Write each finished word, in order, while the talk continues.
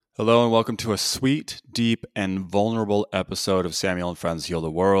Hello and welcome to a sweet, deep, and vulnerable episode of Samuel and Friends Heal the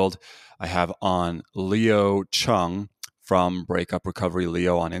World. I have on Leo Cheung from Breakup Recovery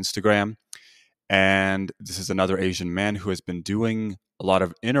Leo on Instagram. And this is another Asian man who has been doing a lot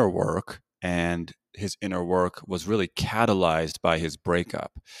of inner work, and his inner work was really catalyzed by his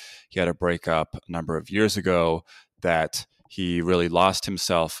breakup. He had a breakup a number of years ago that he really lost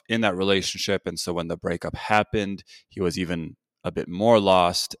himself in that relationship. And so when the breakup happened, he was even a bit more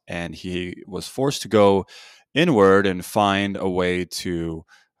lost, and he was forced to go inward and find a way to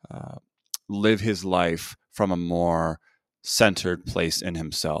uh, live his life from a more centered place in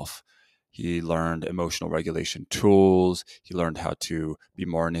himself. He learned emotional regulation tools. He learned how to be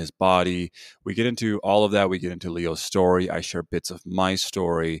more in his body. We get into all of that. We get into Leo's story. I share bits of my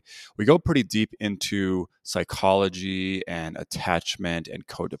story. We go pretty deep into psychology and attachment and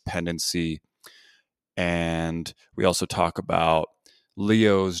codependency. And we also talk about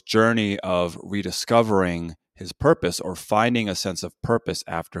Leo's journey of rediscovering his purpose or finding a sense of purpose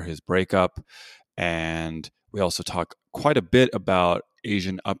after his breakup. And we also talk quite a bit about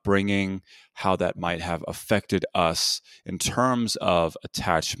Asian upbringing, how that might have affected us in terms of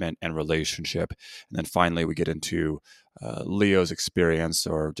attachment and relationship. And then finally, we get into Leo's experience,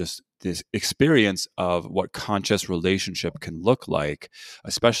 or just this experience of what conscious relationship can look like,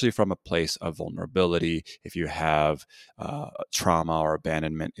 especially from a place of vulnerability. If you have trauma or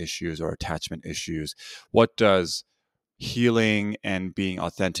abandonment issues or attachment issues, what does healing and being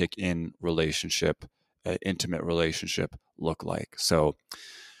authentic in relationship, intimate relationship, look like? So,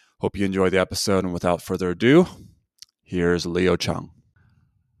 hope you enjoy the episode. And without further ado, here's Leo Cheung.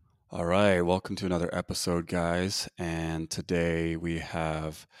 All right, welcome to another episode, guys. And today we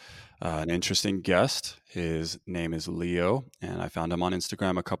have an interesting guest. His name is Leo, and I found him on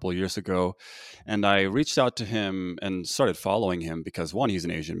Instagram a couple of years ago. And I reached out to him and started following him because, one, he's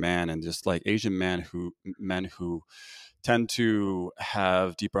an Asian man, and just like Asian men who tend to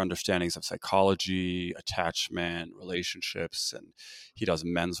have deeper understandings of psychology, attachment, relationships, and he does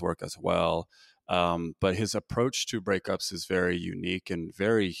men's work as well. But his approach to breakups is very unique and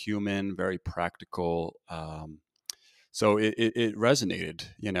very human, very practical. So it resonated,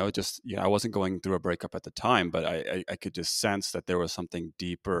 I wasn't going through a breakup at the time, but I could just sense that there was something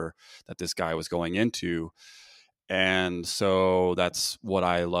deeper that this guy was going into. And so that's what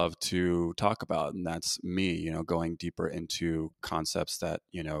I love to talk about. And that's me, going deeper into concepts that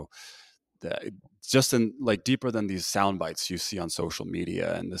just in like deeper than these sound bites you see on social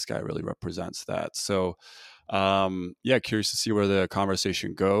media. And this guy really represents that. So, yeah, curious to see where the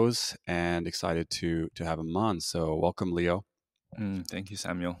conversation goes, and excited to have him on. So welcome, Leo. Thank you,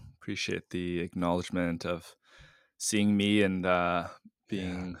 Samuel. Appreciate the acknowledgement of seeing me and Yeah.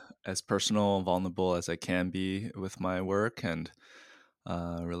 being as personal and vulnerable as I can be with my work, and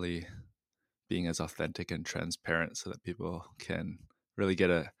really being as authentic and transparent so that people can really get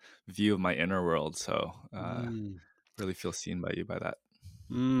a view of my inner world. So, Mm. really feel seen by you by that.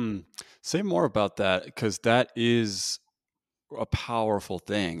 Mm. Say more about that, because that is a powerful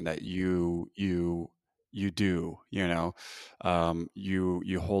thing that you do. You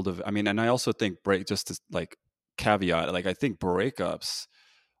hold of. I mean, and I also think just to like caveat, like I think breakups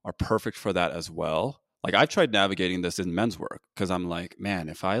are perfect for that as well. Like I've tried navigating this in men's work because I'm like, man,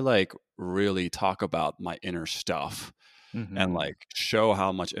 if I like really talk about my inner stuff and Hmm. like show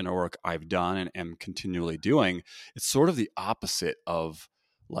how much inner work I've done and am continually doing, it's sort of the opposite of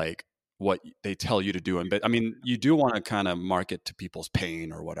like what they tell you to do. And but I mean, you do want to kind of market to people's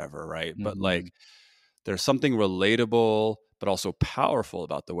pain or whatever, right? But Hmm. like there's something relatable but also powerful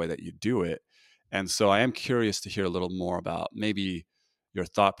about the way that you do it. And so I am curious to hear a little more about maybe your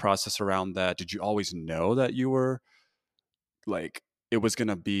thought process around that. Did you always know that you were like it was going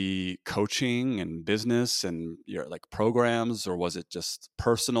to be coaching and business and your like programs, or was it just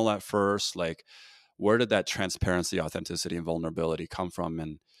personal at first? Like where did that transparency, authenticity, and vulnerability come from?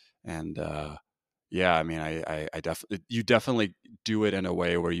 And yeah, I mean, I definitely, you definitely do it in a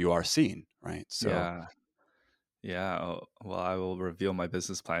way where you are seen, right? So Yeah. Yeah. Well, I will reveal my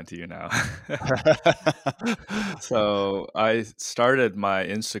business plan to you now. So I started my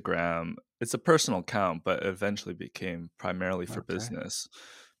Instagram. It's a personal account, but eventually became primarily for okay, business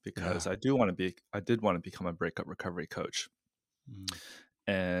because yeah. I did want to become a breakup recovery coach. Mm,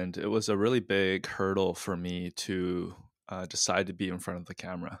 And it was a really big hurdle for me to decide to be in front of the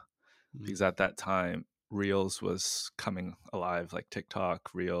camera mm, because at that time, Reels was coming alive, like TikTok,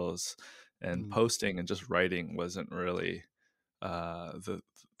 Reels, and mm, posting and just writing wasn't really the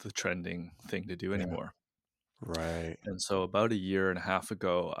trending thing to do yeah, anymore. right. And so about a year and a half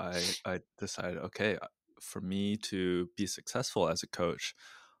ago, I decided, okay, for me to be successful as a coach,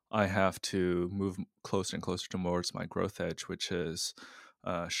 I have to move closer and closer towards my growth edge, which is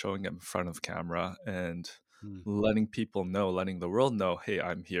showing up in front of camera and Mm, letting people know, letting the world know, hey,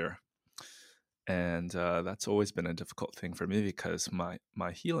 I'm here. And that's always been a difficult thing for me because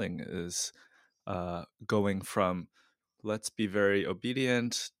my healing is going from let's be very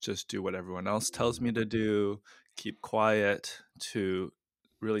obedient, just do what everyone else tells mm, me to do, keep quiet, to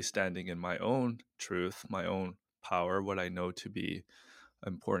really standing in my own truth, my own power, what I know to be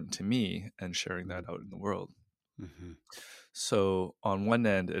important to me, and sharing mm, that out in the world. mhm. So on one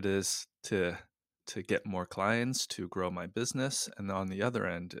end, it is to get more clients to grow my business, and on the other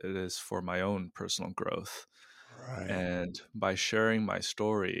end, it is for my own personal growth. Right. And by sharing my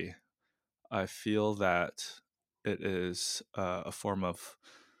story, I feel that it is a form of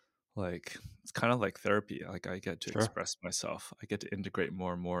like it's kind of like therapy. Like I get to Sure. express myself. I get to integrate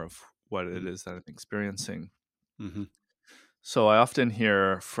more and more of what it Mm, is that I'm experiencing. mhm, So I often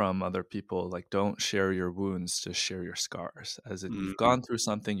hear from other people like don't share your wounds, just share your scars. As in you've mm, gone through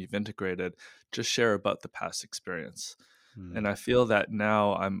something, you've integrated, just share about the past experience. And mm. I feel that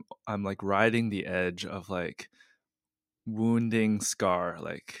now I'm like riding the edge of like wounding scar.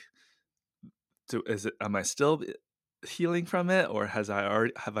 Like is it am I still healing from it or has I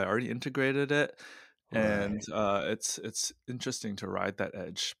already have I already integrated it? And Right. it's interesting to ride that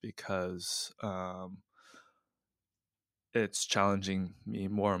edge because it's challenging me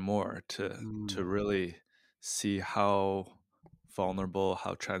more and more to Mm. really see how vulnerable,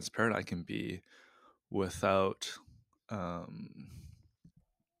 how transparent I can be without um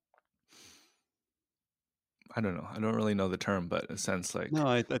I don't know. I don't really know the term, but in a sense No, like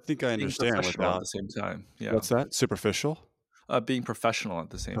I think I being understand professional at without the same time. Yeah. what's that? Superficial? Being professional at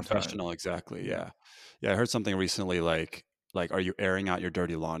the same time. Professional, exactly, Yeah. yeah. Yeah, I heard something recently are you airing out your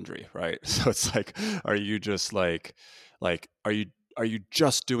dirty laundry, right? So it's like, are you just are you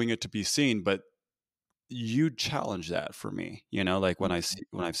just doing it to be seen? But you challenge that for me, like Mhm.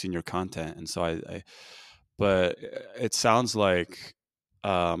 when I've seen your content, and so but it sounds like,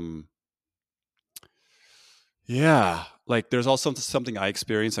 um yeah, like there's also something I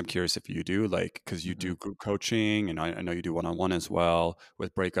experience. I'm curious if you do, like, because you Mhm. do group coaching, and I know you do one-on-one as well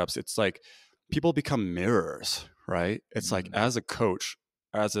with breakups. It's like people become mirrors, right? It's like Mhm. as a coach,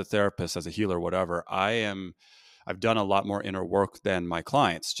 as a therapist, as a healer, whatever. I've done a lot more inner work than my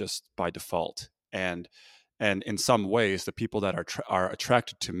clients just by default, and in some ways, the people that are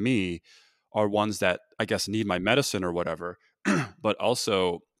attracted to me are ones that I guess need my medicine or whatever, but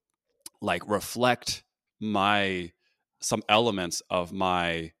also like reflect my some elements of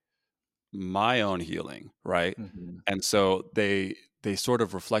my own healing, right? Mhm. And so they sort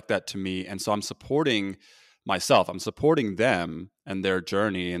of reflect that to me, and so I'm supporting myself, I'm supporting them and their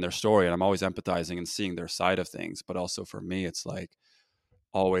journey and their story, and I'm always empathizing and seeing their side of things. But also for me, it's like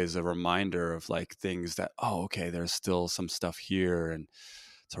always a reminder of like things that, oh, okay, there's still some stuff here. And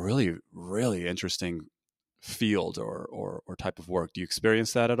it's a really really interesting field or type of work. Do you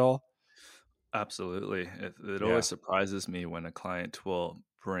experience that at all? Absolutely. It Yeah. always surprises me when a client will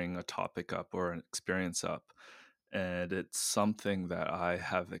bring a topic up or an experience up, and it's something that I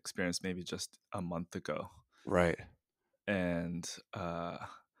have experienced maybe just a month ago. Right. And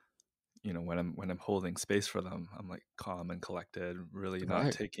when I'm holding space for them, I'm like calm and collected, really not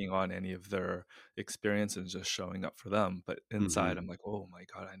Right. taking on any of their experience and just showing up for them. But Mhm. inside, I'm like, oh my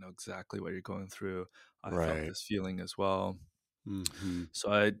god, I know exactly what you're going through. I felt Right. this feeling as well. Mhm.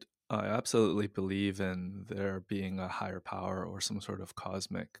 So I absolutely believe in there being a higher power or some sort of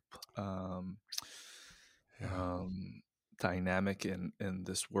cosmic um, Yeah. um, dynamic in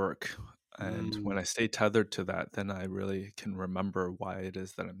this work. And Mm. when I stay tethered to that, then I really can remember why it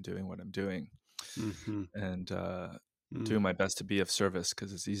is that I'm doing what I'm doing, Mhm. and Mm. doing my best to be of service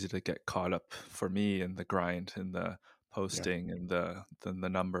because it's easy to get caught up for me in the grind and the Yeah. posting and the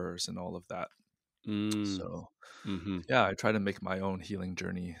numbers and all of that. Mm. So Mhm. yeah, I try to make my own healing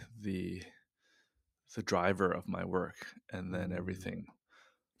journey the driver of my work, and then Mm. everything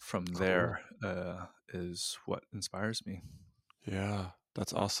from Cool. there is what inspires me. Yeah.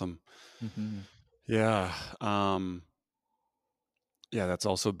 That's awesome. Hmm. Yeah. Yeah, that's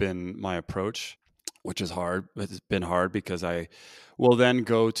also been my approach, which is hard. It's been hard because I will then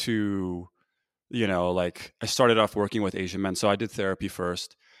go to, like I started off working with Asian men. So I did therapy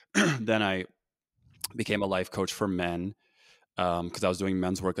first. Then I became a life coach for men, because I was doing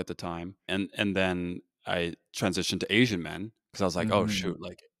men's work at the time, and then I transitioned to Asian men because I was like, oh Hmm. shoot,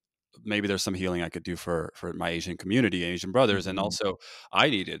 like maybe there's some healing I could do for my Asian community, Asian brothers, and Hmm. also I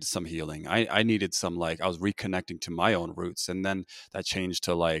needed some healing. I needed some, like I was reconnecting to my own roots, and then that changed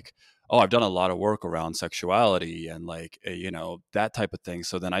to like, oh, I've done a lot of work around sexuality and like, that type of thing.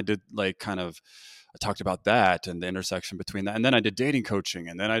 So then I did like kind of, I talked about that and the intersection between that. And then I did dating coaching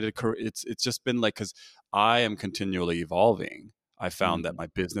and then I did, it's just been like, cause I am continually evolving. I found that Mm. my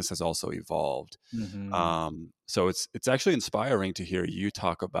business has also evolved. Mhm. So it's actually inspiring to hear you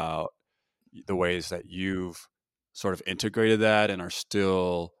talk about the ways that you've sort of integrated that and are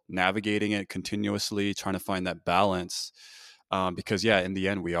still navigating it continuously, trying to find that balance. Because yeah, in the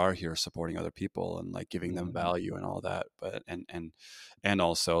end, we are here supporting other people and like giving them Mhm. value and all that. But and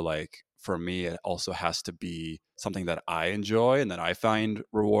also like for me, it also has to be something that I enjoy and that I find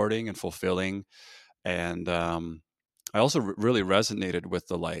rewarding and fulfilling. And I also really resonated with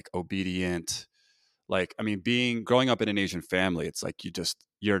the like obedient, like I mean being growing up in an Asian family, it's like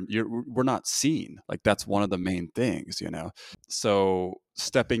you're we're not seen, like that's one of the main things. So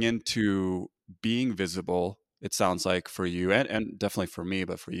stepping into being visible, it sounds like for you and definitely for me,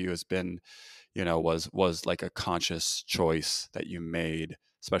 but for you has been, was like a conscious choice that you made,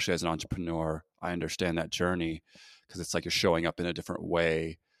 especially as an entrepreneur. I understand that journey because it's like you're showing up in a different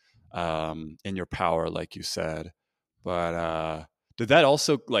way, in your power, like you said. But did that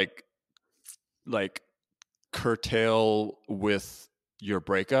also like curtail with your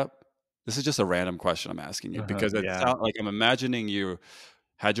breakup? This is just a random question I'm asking you Uh-huh. because it Yeah. sounds like I'm imagining you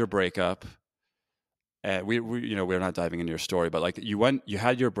had your breakup. And we're not diving into your story, but like you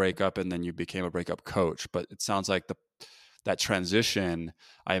had your breakup and then you became a breakup coach. But it sounds like that transition,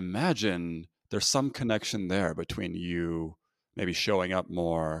 I imagine there's some connection there between you maybe showing up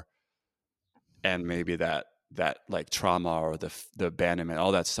more and maybe that like trauma or the abandonment,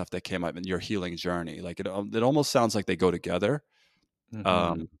 all that stuff that came up in your healing journey. Like it almost sounds like they go together,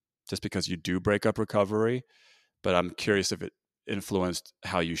 Mhm. um, just because you do break up recovery. But I'm curious if it influenced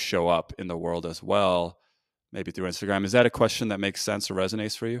how you show up in the world as well, maybe through Instagram. Is that a question that makes sense or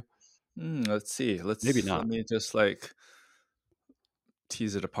resonates for you? Let's see. Maybe Let not. me just like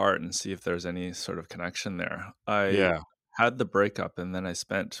tease it apart and see if there's any sort of connection there. I Yeah. had the breakup and then I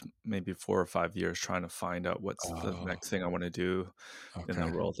spent maybe 4 or 5 years trying to find out what's the Oh, next thing I want to do in the okay.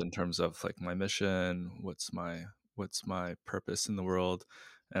 world in terms of like my mission, what's my purpose in the world,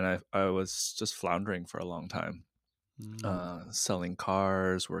 and I was just floundering for a long time. Mm. Selling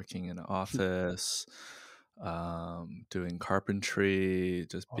cars, working in an office, doing carpentry,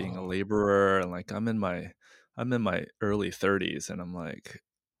 just being a Oh, laborer, and like I'm in my early 30s, and I'm like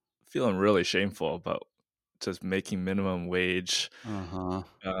feeling really shameful about just making minimum wage, uh-huh.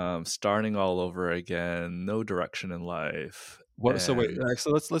 starting all over again, no direction in life, What? So wait, and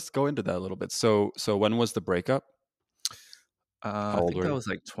actually, let's go into that a little bit. So when was the breakup? How I old think were I you? was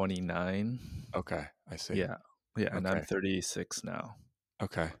like 29. Okay, I see. Yeah, yeah, and I'm Okay, 36 now.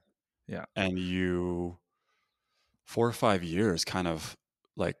 okay. Yeah. And you 4 or 5 years kind of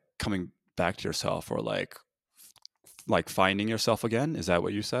like coming back to yourself or like finding yourself again. Is that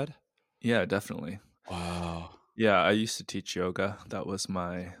what you said? Yeah, definitely. Wow. Yeah, I used to teach yoga. That was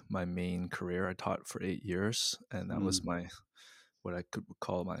my main career. I taught for 8 years, and that was Mm, my what I could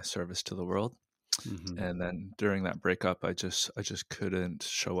call my service to the world. mhm. And then during that breakup, I just couldn't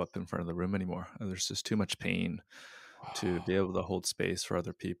show up in front of the room anymore. There's just too much pain to be Wow. able to hold space for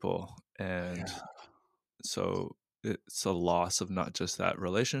other people. And Yeah. so it's a loss of not just that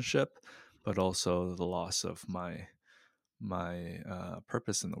relationship, but also the loss of my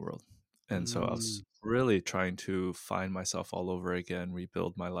purpose in the world. And so I was Mm, really trying to find myself all over again,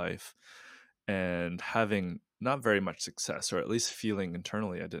 rebuild my life, and having not very much success, or at least feeling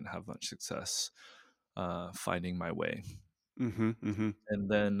internally I didn't have much success finding my way. mhm, mhm. And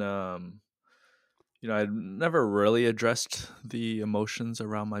then, I'd never really addressed the emotions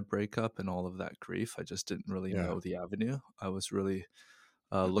around my breakup and all of that grief. I just didn't really Yeah. know the avenue. I was really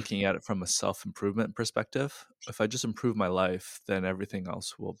looking at it from a self improvement perspective. If I just improve my life, then everything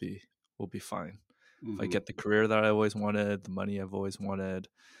else will be fine. If I Mhm. get the career that I always wanted, the money I've always wanted,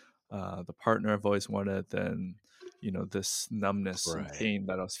 the partner I've always wanted, then this numbness and Right. pain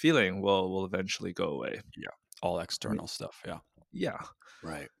that I was feeling will eventually go away. Yeah. All Y- external stuff. Yeah. Yeah,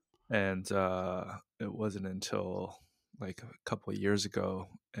 Right. and it wasn't until like a couple of years ago,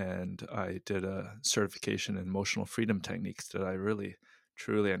 and I did a certification in emotional freedom techniques that I really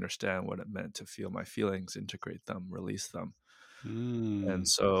truly understand what it meant to feel my feelings, integrate them, release them. And Mm.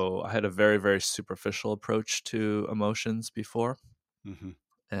 so I had a very, very superficial approach to emotions before. Mhm.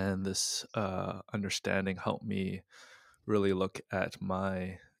 And this understanding helped me really look at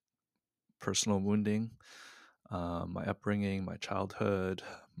my personal wounding, my upbringing, my childhood,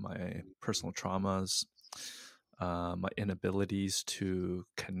 my personal traumas, my inabilities to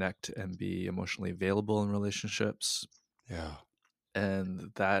connect and be emotionally available in relationships. Yeah.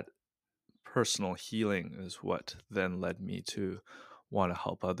 And that personal healing is what then led me to want to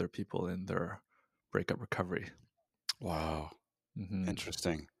help other people in their breakup recovery. Wow. Hmm.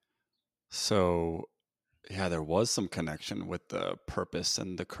 Interesting. So, yeah, there was some connection with the purpose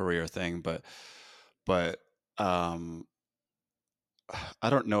and the career thing, but um I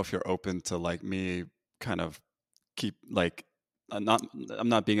don't know if you're open to like me kind of keep like I'm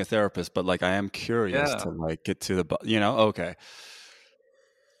not being a therapist, but like I am curious Yeah, to like get to the okay.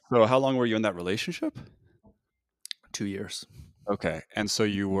 So how long were you in that relationship? 2 years. Okay. And so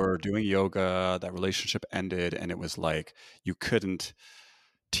you Mhm. were doing yoga, that relationship ended, and it was like you couldn't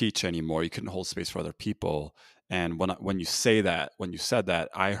teach anymore. You couldn't hold space for other people. And when you say that, when you said that,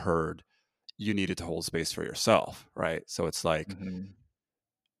 I heard you needed to hold space for yourself, right? So it's like Mhm.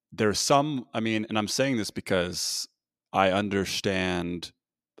 there's some, I mean, and I'm saying this because I understand,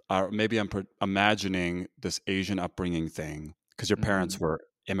 or maybe imagining this Asian upbringing thing because your parents Mhm. were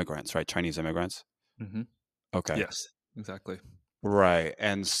immigrants, right? Chinese immigrants. Mhm. Okay. Yes, exactly. Right.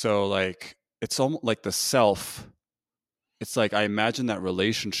 And so like it's almost like the self, it's like I imagine that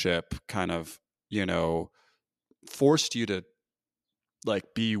relationship kind of, you know, forced you to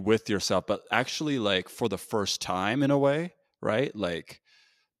like be with yourself, but actually like for the first time in a way, right? Like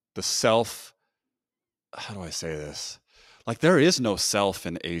the self, how do I say this? Like there is no self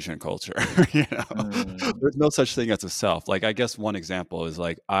in Asian culture, you know. Mm. There's no such thing as a self. Like I guess one example is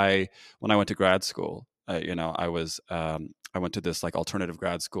like when I went to grad school, I went to this like alternative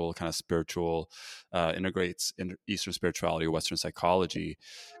grad school, kind of spiritual, integrates Eastern spirituality, Western psychology,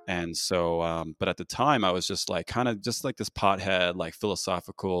 and so. But at the time, I was just like kind of just like this pothead, like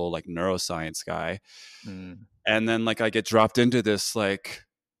philosophical, like neuroscience guy, Mm. and then like I get dropped into this like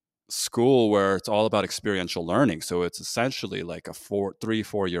school where it's all about experiential learning. So it's essentially like a 4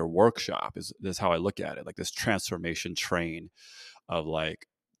 year workshop is how I look at it. Like this transformation train of like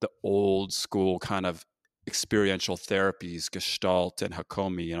the old school kind of experiential therapies, Gestalt and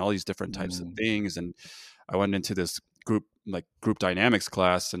Hakomi and all these different types of Mm. things. And I went into this group dynamics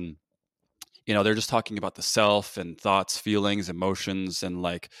class and they're just talking about the self and thoughts, feelings, emotions, and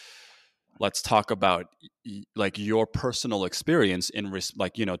like let's talk about like your personal experience in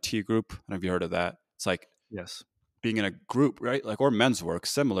like T group. I don't know if you heard of that. It's like Yes. being in a group, right? Like or men's work,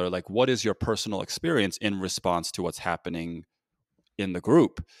 similar. Like what is your personal experience in response to what's happening in the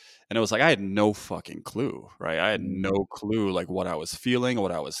group? And it was like I had no fucking clue, right? I had Mm. no clue like what I was feeling,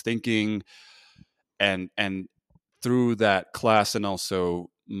 what I was thinking, and through that class and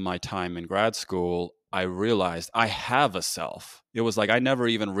also my time in grad school, I realized I have a self. It was like I never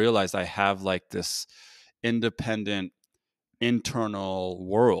even realized I have like this independent internal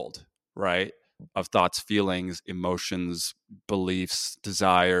world, right? Of thoughts, feelings, emotions, beliefs,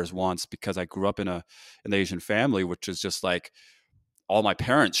 desires, wants, because I grew up in an Asian family, which is just like all my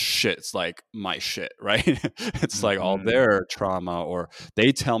parents' shit's like my shit, right? It's like all Mhm. their trauma, or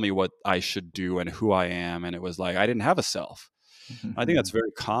they tell me what I should do and who I am. And it was like I didn't have a self. I think that's Mhm.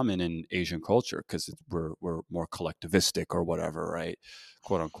 very common in Asian culture because we're more collectivistic or whatever, right?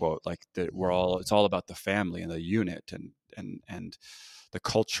 Quote unquote. Like that it's all about the family and the unit and the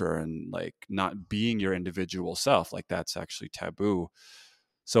culture and like not being your individual self. Like that's actually taboo.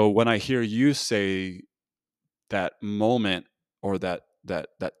 So when I hear you say that moment or that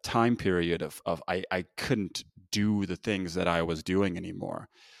time period of I couldn't do the things that I was doing anymore,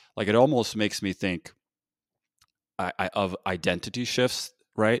 like it almost makes me think of identity shifts,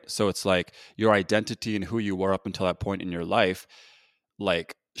 right? So it's like your identity and who you were up until that point in your life,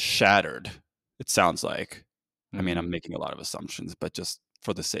 like shattered. It sounds like. I mean, I'm Mm. making a lot of assumptions, but just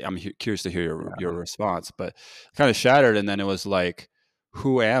for the sake, I'm curious to hear your Yeah. response. But kind of shattered, and then it was like,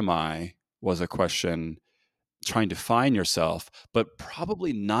 who am I? Was a question trying to find yourself, but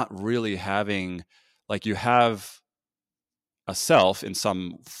probably not really having like you have a self in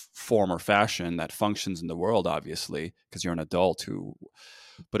some form or fashion that functions in the world, obviously, because you're an adult who,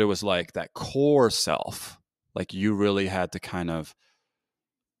 but it was like that core self, like you really had to kind of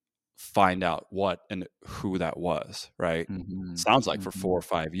find out what and who that was, right? Mhm. Sounds like for four Mhm. or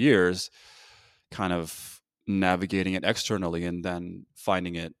 5 years, kind of navigating it externally and then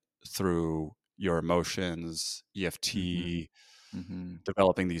finding it through your emotions, Mhm. EFT, Mhm.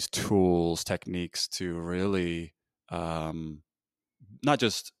 developing these tools, techniques to really um, not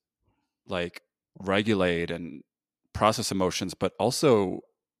just like regulate and process emotions, but also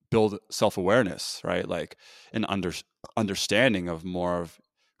build self awareness, right? Like an understanding of more of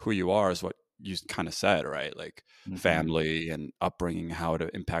who you are is what you kind of said, right? Like Mhm. family and upbringing, how to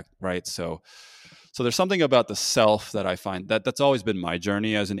impact, right? So there's something about the self that I find that's always been my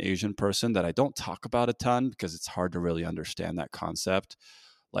journey as an Asian person that I don't talk about a ton because it's hard to really understand that concept.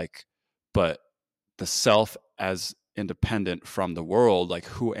 Like but the self as independent from the world, like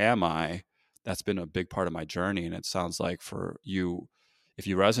who am I? That's been a big part of my journey. And it sounds like for you, if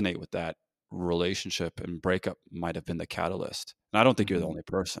you resonate with that, relationship and breakup might have been the catalyst. And I don't think you're the Hmm. only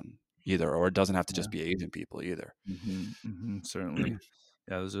person either, or it doesn't have to just Yeah. be Asian people either. Certainly.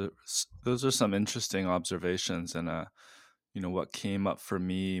 Yeah, those are some interesting observations, and what came up for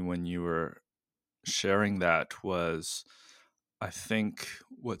me when you were sharing that was, I think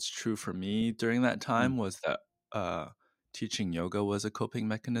what's true for me during that Mm. time was that uh, teaching yoga was a coping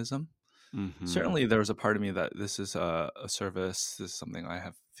mechanism. Mhm. Certainly, there was a part of me that this is a service. This is something I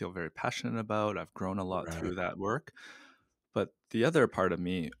have feel very passionate about. I've grown a lot Right. through that work. But the other part of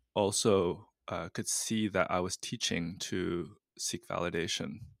me also could see that I was teaching to seek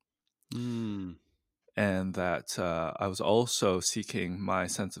validation, Mm. and that I was also seeking my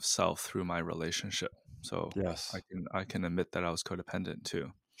sense of self through my relationship. So Yes. I can admit that I was codependent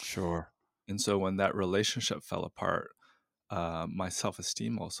too. Sure. And so when that relationship fell apart, my self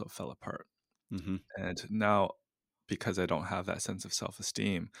esteem also fell apart. Mhm. And now, because I don't have that sense of self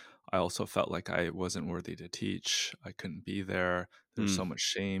esteem, I also felt like I wasn't worthy to teach. I couldn't be there. There's Mm. so much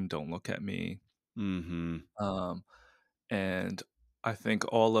shame. Don't look at me. Mhm. Um, and I think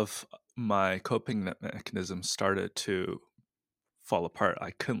all of my coping mechanisms started to fall apart.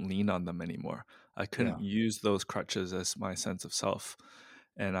 I couldn't lean on them anymore. I Yeah. couldn't use those crutches as my sense of self.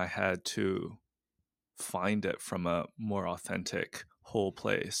 And I had to find it from a more authentic, whole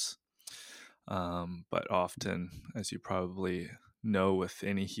place. But often, as you probably know, with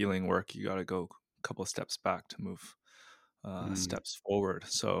any healing work, you got to go a couple of steps back to move Mm. steps forward.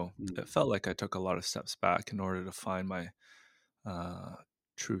 So Mm. it felt like I took a lot of steps back in order to find my uh,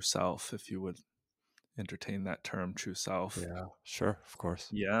 true self, if you would entertain that term, true self. Yeah. Sure. Of course.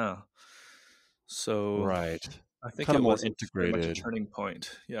 Yeah. So Right. I think Kind of it more was very much a integrated. turning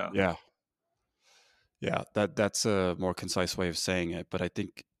point. Yeah. Yeah. Yeah. That's a more concise way of saying it, but I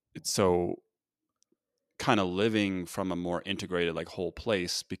think it's so kind of living from a more integrated, like whole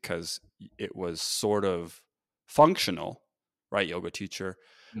place because it was sort of functional, right? Yoga teacher.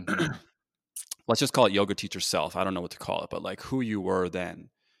 Hmm. Let's just call it yoga teacher self. I don't know what to call it, but like who you were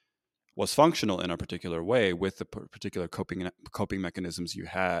then was functional in a particular way with the particular coping mechanisms you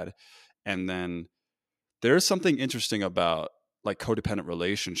had. And then there's something interesting about like codependent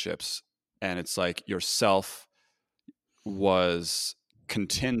relationships, and it's like yourself was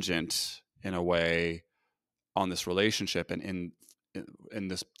contingent in a way on this relationship, and in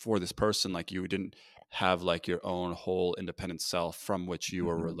this for this person, like you didn't have like your own whole independent self from which you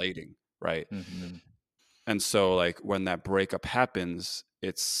were Hmm. relating, right? Hmm. And so like when that breakup happens,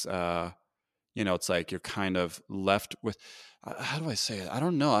 it's it's like you're kind of left with how do I say it? I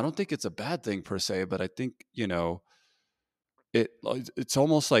don't know. I don't think it's a bad thing per se, but I think, it's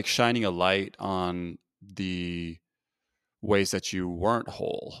almost like shining a light on the ways that you weren't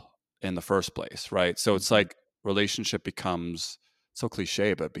whole in the first place, right? So it's Hmm. like relationship becomes so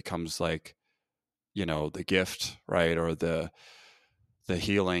cliche, but becomes like, the gift, right? Or the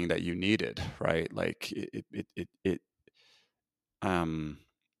healing that you needed, right? Like um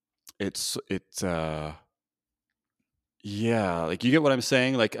it's yeah, like you get what I'm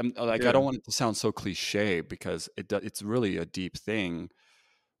saying? Like I Yeah. don't want it to sound so cliche because it's really a deep thing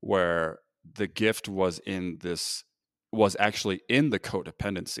where the gift was actually in the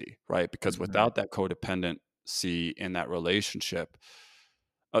codependency, right? Because Hmm. without that codependency in that relationship,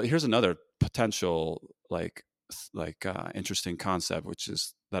 here's another potential interesting concept, which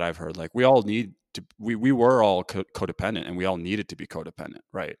is that I've heard. Like we all need to, we were all codependent, and we all needed to be codependent,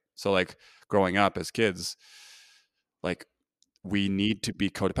 right? So like growing up as kids, like we need to be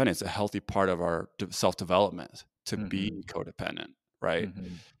codependent. It's a healthy part of our self development to be Hmm. codependent, right?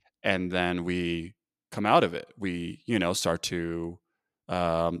 Hmm. And then we come out of it. We, start to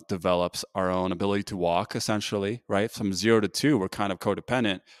develop our own ability to walk, essentially, right? From 0 to 2, we're kind of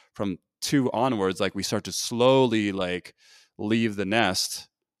codependent. From 2 onwards, like we start to slowly like leave the nest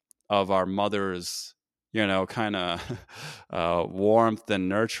of our mother's, kind of warmth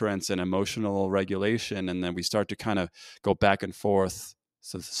and nurturance and emotional regulation. And then we start to kind of go back and forth.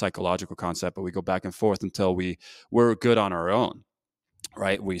 So it's a psychological concept, but we go back and forth until we're good on our own,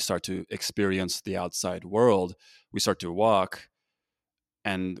 right? We start to experience the outside world. We start to walk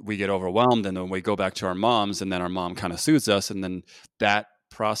and we get overwhelmed. And then we go back to our moms, and then our mom kind of soothes us. And then that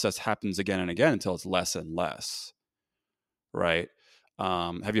process happens again and again until it's less and less, right?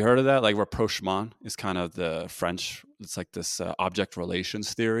 Have you heard of that? Like rapprochement is kind of the French. It's like this object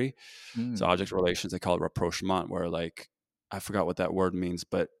relations theory. So Mm. object relations, they call it rapprochement, where like I forgot what that word means,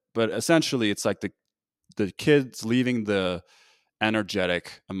 but essentially it's like the kids leaving the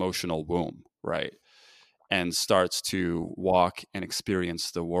energetic emotional womb, right? And starts to walk and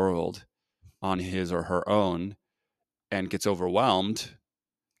experience the world on his or her own and gets overwhelmed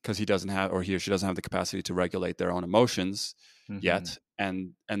because he doesn't have, or he or she doesn't have the capacity to regulate their own emotions Mhm. yet,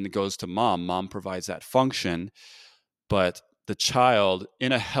 and it goes to mom. Mom provides that function, but the child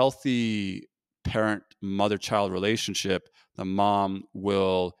in a healthy parent mother child relationship, the mom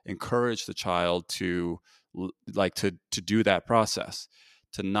will encourage the child to to do that process,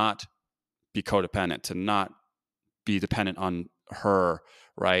 to not be codependent, to not be dependent on her,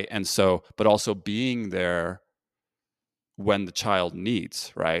 right? And so, but also being there when the child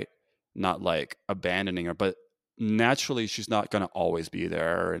needs, right? Not like abandoning her, but naturally she's not going to always be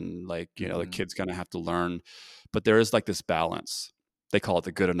there. And like, you know, the Mhm. kid's going to have to learn. But there is like this balance. They call it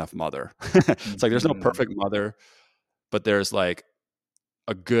the good enough mother. It's like there's no Mhm. perfect mother, but there's like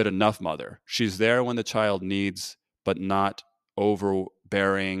a good enough mother. She's there when the child needs, but not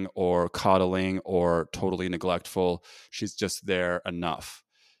overbearing or coddling or totally neglectful. She's just there enough.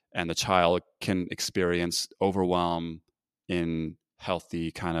 And the child can experience overwhelm in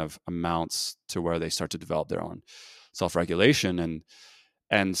healthy kind of amounts to where they start to develop their own self-regulation.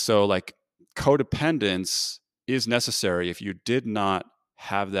 And so like codependence is necessary. If you did not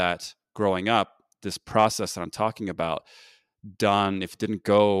have that growing up, this process that I'm talking about done, if it didn't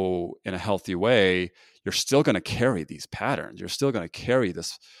go in a healthy way, you're still going to carry these patterns. You're still going to carry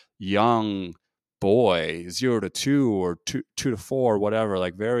this young boy, 0 to 2 or 2 to 4, whatever,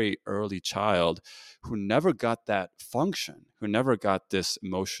 like very early child who never got that function, who never got this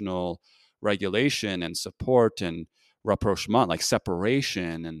emotional regulation and support and rapprochement, like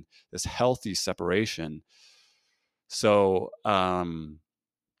separation and this healthy separation. So,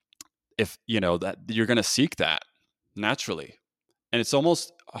 if you know that you're going to seek that naturally, and it's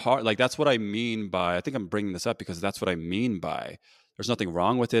almost hard, like that's what I mean by, I think I'm bringing this up because that's what I mean by there's nothing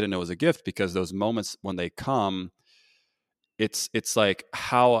wrong with it and it was a gift, because those moments when they come, it's like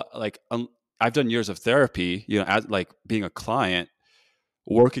how like I've done years of therapy, you know, as like being a client,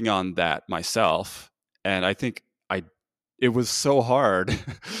 working on that myself. And I think I it was so hard.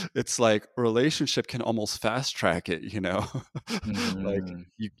 It's like relationship can almost fast track it, you know. Like Mhm.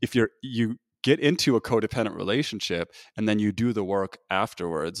 if you get into a codependent relationship and then you do the work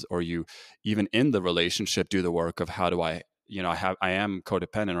afterwards, or you even in the relationship do the work of how do I, you know, I am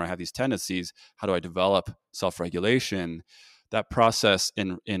codependent or I have these tendencies, how do I develop self-regulation? That process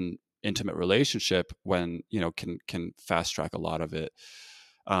in intimate relationship, when you know, can fast track a lot of it.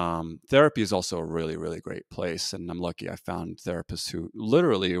 Therapy is also a really, really great place. And I'm lucky I found therapists who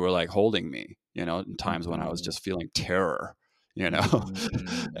literally were like holding me, you know, in times when I was Mhm. just feeling terror, you know,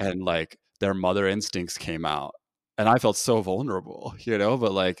 Mhm. and like their mother instincts came out. And I felt so vulnerable, you know,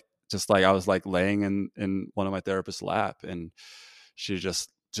 but like, just like I was like laying in one of my therapist's lap, and she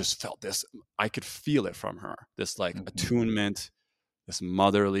just felt this, I could feel it from her, this like Mhm. attunement, this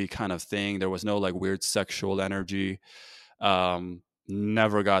motherly kind of thing. There was no like weird sexual energy.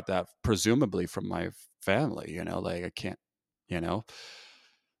 Never got that presumably from my family, you know, like I can't, you know.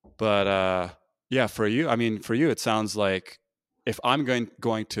 But yeah, for you, I mean, for you it sounds like, if I'm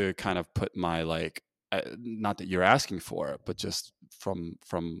going to kind of put my like, not that you're asking for it, but just from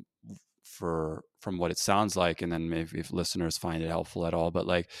what it sounds like, and then maybe if listeners find it helpful at all, but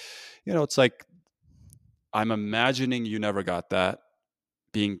like, you know, it's like I'm imagining you never got that,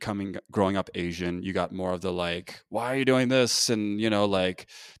 being coming growing up Asian. You got more of the like, why are you doing this? And you know, like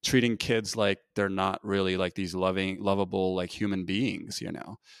treating kids like they're not really like these lovable like human beings, you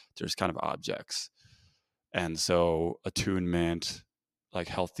know. There's kind of objects. And so attunement, like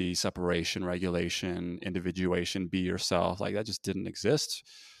healthy separation, regulation, individuation, be yourself, like that just didn't exist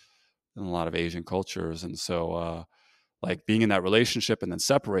in a lot of Asian cultures. And so like being in that relationship and then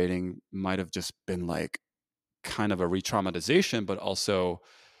separating might have just been like kind of a re-traumatization, but also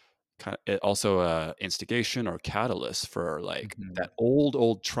kind of it also a instigation or catalyst for like Mhm. that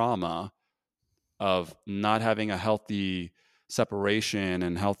old trauma of not having a healthy separation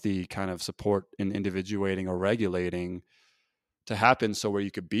and healthy kind of support in individuating or regulating to happen, so where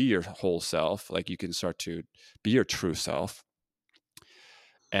you could be your whole self, like you can start to be your true self.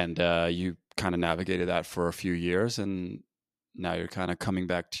 And you kind of navigated that for a few years, and now you're kind of coming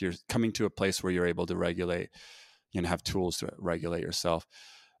to a place where you're able to regulate, you know, have tools to regulate yourself.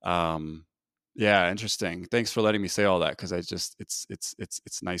 um yeah, interesting. Thanks for letting me say all that, because I just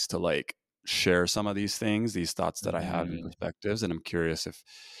it's nice to like share some of these things, these thoughts that I have and Mhm. perspectives, and I'm curious if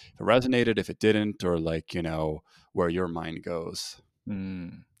it resonated, if it didn't, or like, you know, where your mind goes.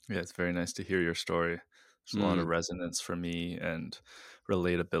 Mm. Yeah, it's very nice to hear your story. There's a lot of mm, resonance for me and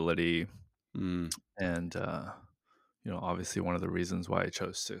relatability, mm, and obviously one of the reasons why I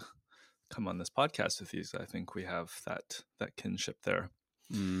chose to come on this podcast with you is I think we have that kinship there.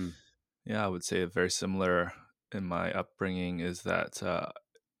 Mm, Yeah, I would say very similar in my upbringing is that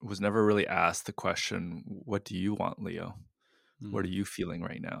was never really asked the question, "What do you want, Leo? What are mm, you feeling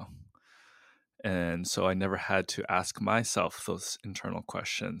right now?" And so I never had to ask myself those internal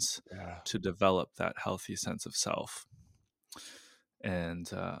questions yeah. to develop that healthy sense of self.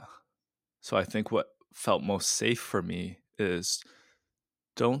 And so I think what felt most safe for me is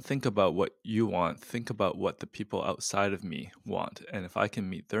don't think about what you want, think about what the people outside of me want. And if I can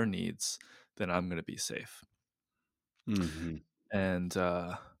meet their needs, then I'm going to be safe. Hmm. And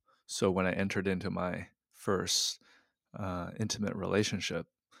so when I entered into my first intimate relationship,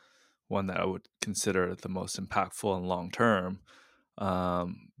 one that I would consider the most impactful and long term,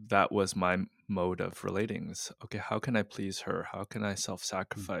 that was my mode of relating. Is okay, how can I please her? How can I self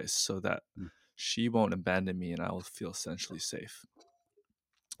sacrifice so that she won't abandon me and I will feel essentially safe?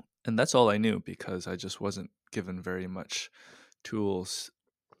 And that's all I knew because I just wasn't given very much tools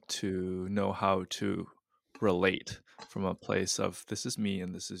to know how to relate from a place of this is me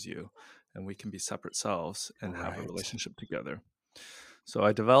and this is you, and we can be separate selves and have a Right. relationship together. So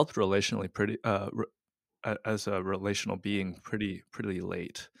I developed relationally as a relational being pretty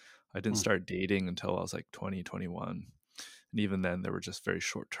late. I didn't Mm, start dating until I was like 20, 21. And even then there were just very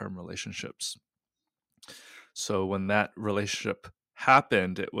short-term relationships. So when that relationship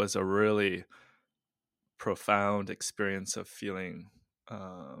happened, it was a really profound experience of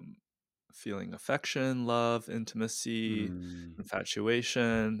um, feeling affection, love, intimacy, mm,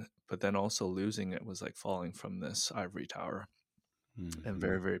 infatuation, but then also losing it was like falling from this ivory tower and mhm,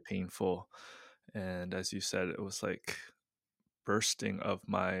 very, very painful. And as you said, it was like bursting of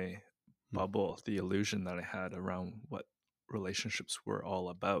my mm, bubble, the illusion that I had around what relationships were all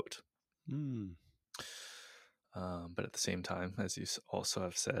about. mm, But at the same time, as you also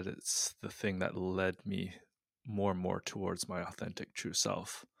have said, it's the thing that led me more and more towards my authentic true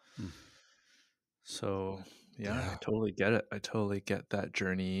self. mm. So yeah, I Yeah. totally get it. I totally get that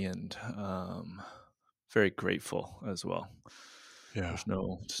journey, and very grateful as well. Yeah.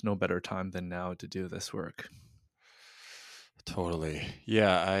 There's no better time than now to do this work. Totally.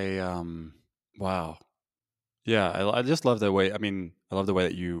 Yeah. Wow. Yeah. I just love the way, I mean, I love the way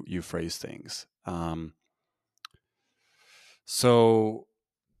that you phrase things. So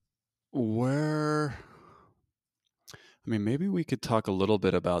where, I mean, maybe we could talk a little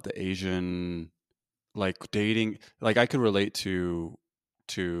bit about the Asian, like dating, like I could relate to,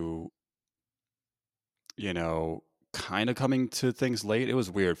 you know, kind of coming to things late. It was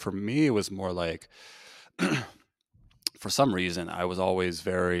weird. For me, it was more like, for some reason, I was always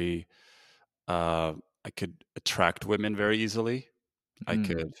very, uh, I could attract women very easily. I Mm,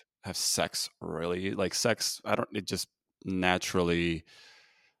 could have sex really, like sex. I don't, it just naturally,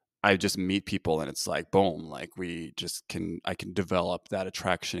 I just meet people and it's like, boom, like I can develop that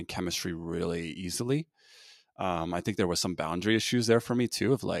attraction and chemistry really easily. I think there was some boundary issues there for me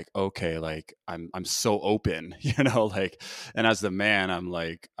too of like, okay, like I'm so open, like, and as the man, I'm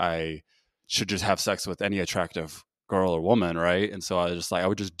like, I should just have sex with any attractive girl or woman, right? And so I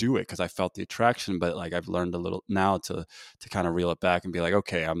would just do it because I felt the attraction, but like I've learned a little now to kind of reel it back and be like,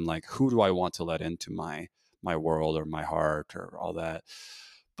 okay, I'm like, who do I want to let into my world or my heart or all that?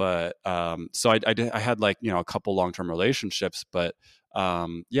 But so I had like a couple long term relationships, but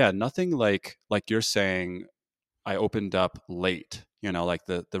yeah, nothing like you're saying I opened up late, like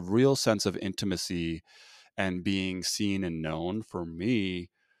the real sense of intimacy and being seen and known for me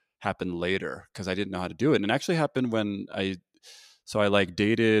happened later because I didn't know how to do it. And it actually happened when I like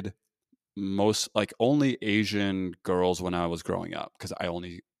dated most like only Asian girls when I was growing up because I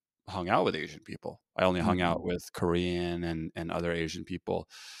only hung out with Asian people. I only hung out mhm, with Korean and other Asian people.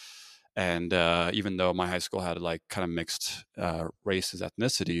 And even though my high school had like kind of mixed races,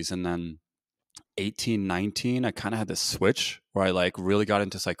 ethnicities, and then 18, 19, I kind of had this switch where I like really got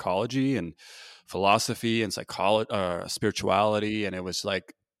into psychology and philosophy and psychology, spirituality. And it was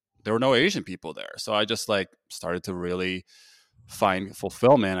like, there were no Asian people there. So I just like started to really find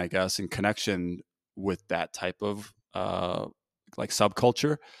fulfillment, I guess, and connection with that type of like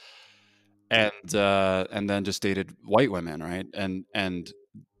subculture. And then just dated white women. Right. And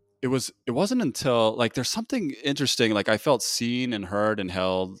it wasn't until like there's something interesting. Like I felt seen and heard and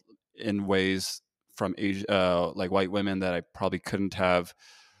held in ways from Asia, like white women that I probably couldn't have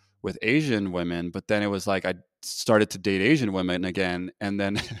with Asian women. But then it was like I started to date Asian women again, and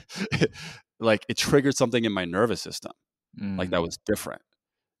then like it triggered something in my nervous system, like that mm, was different.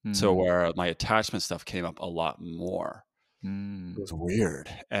 So mm, where my attachment stuff came up a lot more. It mm, was weird,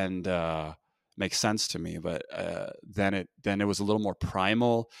 and make sense to me. But then it was a little more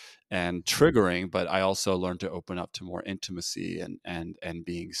primal and triggering. But I also learned to open up to more intimacy and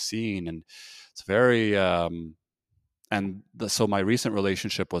being seen, and it's very so my recent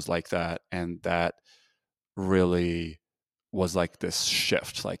relationship was like that, and that really was like this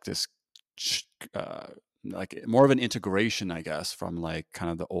shift, like this uh, like more of an integration, I guess, from like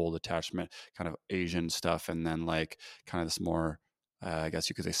kind of the old attachment, kind of Asian stuff, and then like kind of this more, I guess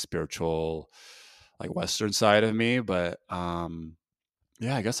you could say, spiritual, like Western side of me. But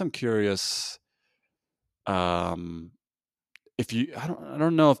yeah, I guess I'm curious. Um, if you, I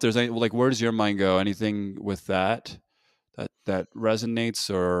don't know if there's any like, where does your mind go? Anything with that resonates,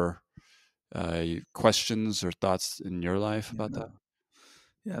 or questions or thoughts in your life about Yeah. that?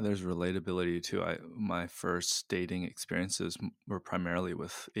 Yeah, there's relatability too. My first dating experiences were primarily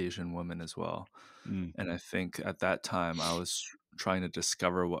with Asian women as well. Mm. And I think at that time I was trying to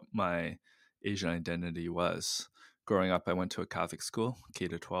discover what my Asian identity was. Growing up, I went to a Catholic school, K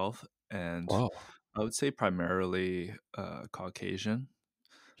to 12, and Whoa. I would say primarily Caucasian.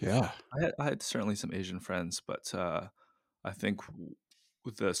 Yeah. I had certainly some Asian friends, but I think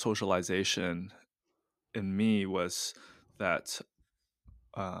with the socialization in me was that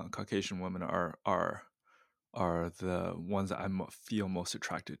Caucasian women are the ones that feel most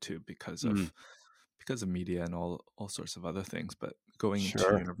attracted to Mm. because of media and all sorts of other things. But going into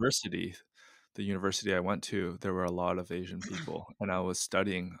Sure. university, the university I went to, there were a lot of Asian people, and I was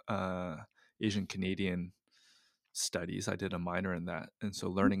studying Asian Canadian studies. I did a minor in that, and so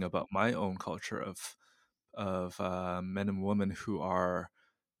learning about my own culture of men and women who are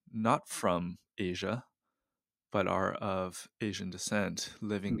not from Asia but are of Asian descent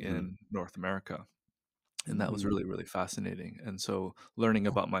living Mhm. in North America. And that was Mm. really, really fascinating. And so, learning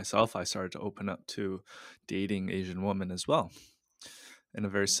about myself, I started to open up to dating Asian women as well. In a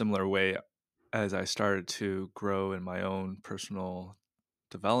very similar way, as I started to grow in my own personal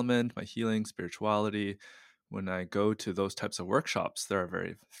development, my healing, spirituality, when I go to those types of workshops, there are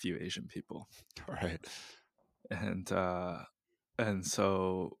very few Asian people. Right. And and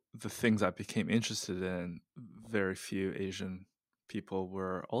so the things I became interested in, very few Asian people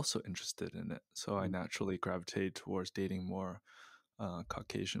were also interested in it. So I Mm. naturally gravitated towards dating more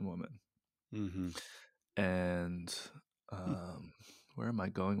Caucasian women. Mhm. And Hmm. um, where am I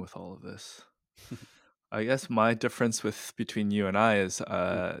going with all of this? I guess my difference with between you and I is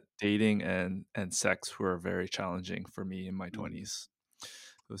Mm. dating and sex were very challenging for me in my Mm. 20s.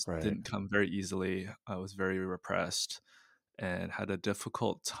 It was Right. didn't come very easily. I was very repressed and had a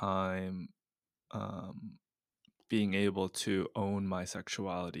difficult time um, being able to own my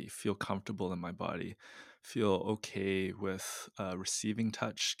sexuality, feel comfortable in my body, feel okay with receiving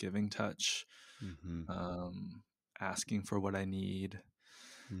touch, giving touch, Mhm. um, asking for what I need,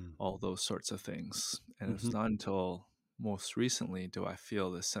 Mm. all those sorts of things. And it's Mhm. not until most recently do I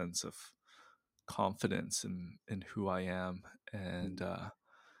feel this sense of confidence in who I am and Mm.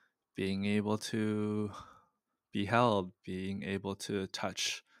 being able to be held, being able to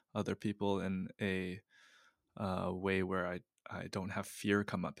touch other people in a way where I don't have fear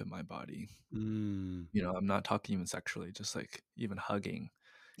come up in my body. Mm. You know, I'm not talking even sexually, just like even hugging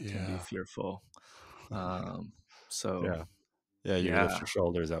can be Yeah. fearful. Um, so Yeah. Yeah, you lift yeah, your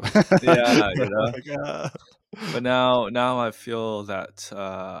shoulders up. yeah, You're you know. like, "Ah." But now I feel that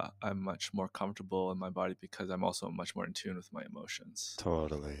I'm much more comfortable in my body because I'm also much more in tune with my emotions.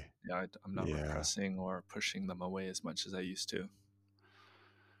 Totally. Yeah, I'm not Yeah. repressing or pushing them away as much as I used to.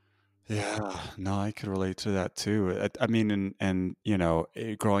 Yeah, no, I could relate to that too. I mean, and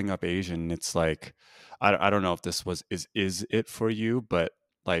growing up Asian, it's like, I don't know if this is it for you, but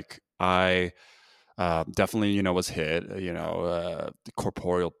like I definitely was hit, the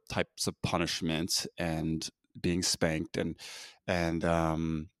corporeal types of punishment and being spanked, and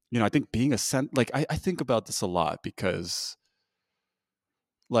I think being like I think about this a lot because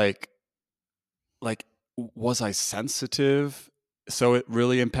like like was I sensitive? So it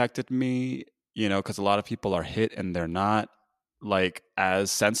really impacted me, because a lot of people are hit and they're not like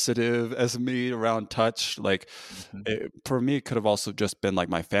as sensitive as me around touch. Like Mhm. for me, it could have also just been like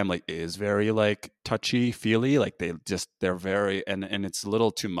my family is very like touchy feely. Like they're very, and it's a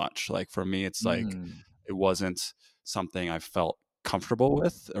little too much. Like for me, it's like Mm. it wasn't something I felt comfortable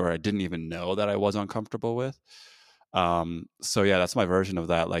with, or I didn't even know that I was uncomfortable with. So yeah, that's my version of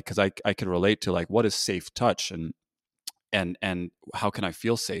that. Like, cause I could relate to like, what is safe touch, and how can I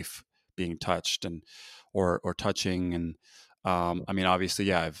feel safe being touched or touching. And I mean, obviously,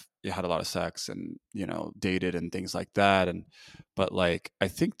 yeah, I've had a lot of sex and dated and things like that. But like, I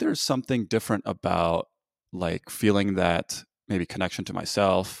think there's something different about like feeling that maybe connection to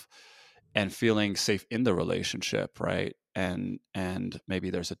myself and feeling safe in the relationship, right? And maybe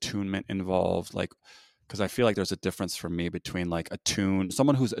there's attunement involved, like, because I feel like there's a difference for me between like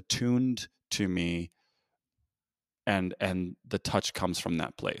someone who's attuned to me, and the touch comes from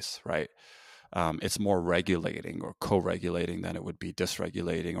that place, right? It's more regulating or co-regulating than it would be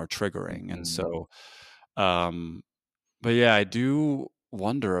dysregulating or triggering. And Mhm. so, um, but yeah, I do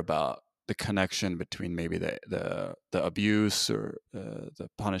wonder about the connection between maybe the abuse or the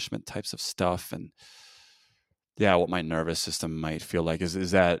punishment types of stuff, and yeah, what my nervous system might feel like.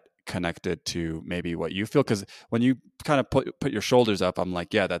 Is that connected to maybe what you feel? Because when you kind of put your shoulders up, I'm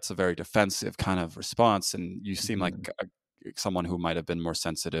like, yeah, that's a very defensive kind of response, and you seem like Mhm. someone who might have been more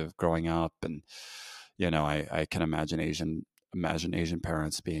sensitive growing up, and I can imagine Asian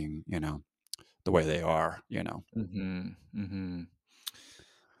parents being the way they are. Mhm. Mhm.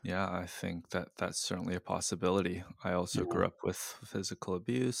 Yeah, I think that that's certainly a possibility. I also Yeah, grew up with physical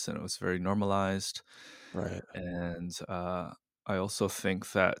abuse, and it was very normalized. right. And I also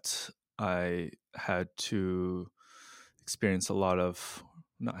think that I had to experience a lot of,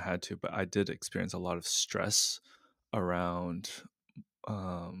 not had to, but I did experience a lot of stress around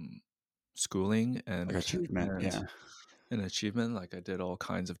um, schooling Like achievement. Yeah. and achievement. Like I did all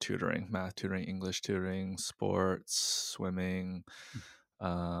kinds of tutoring, math tutoring, English tutoring, sports, swimming,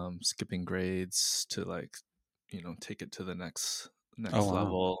 skipping grades to like, take it to the Oh next wow.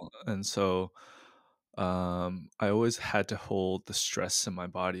 level. And so I always had to hold the stress in my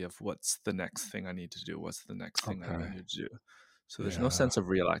body of what's the next thing I need to do, what's the next thing I Okay. need to do. So there's no Yeah. sense of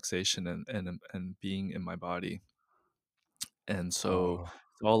relaxation and being in my body. And so Oh.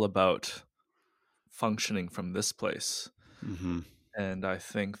 it's all about functioning from this place. Mm-hmm. And I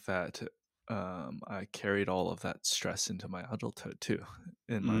think that I carried all of that stress into my adulthood too,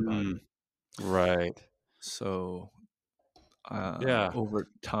 in my body. Mm, right. So Yeah.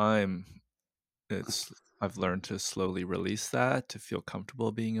 over time, it's I've learned to slowly release that, to feel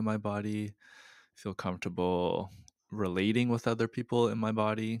comfortable being in my body, feel comfortable relating with other people in my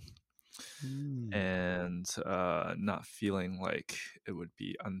body, Mm. and not feeling like it would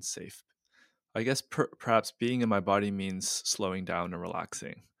be unsafe. I guess perhaps being in my body means slowing down and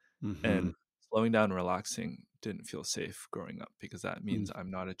relaxing. Mm-hmm. And slowing down and relaxing didn't feel safe growing up because that Mm. means I'm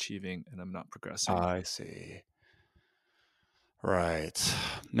not achieving and I'm not progressing. I see. Right.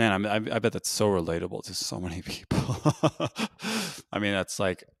 Man, I bet that's so relatable to so many people. I mean, that's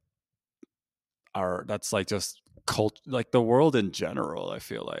like just like the world in general, I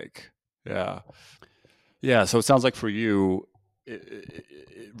feel like. Yeah. Yeah. So it sounds like for you,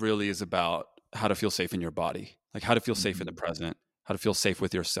 it really is about how to feel safe in your body, like how to feel safe in the Mhm. present, how to feel safe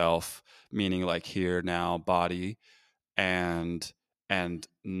with yourself, meaning like here, now, body, and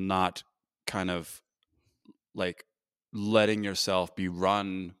not kind of like letting yourself be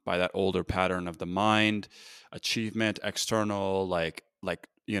run by that older pattern of the mind, achievement, external, like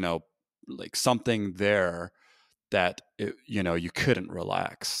something there that you couldn't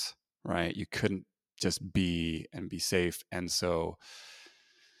relax, right? You couldn't just be and be safe. And so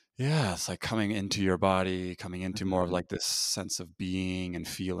yeah, it's like coming into your body, coming into more of Mhm. like this sense of being and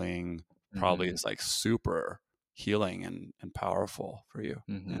feeling, probably Mhm. is like super healing and powerful for you.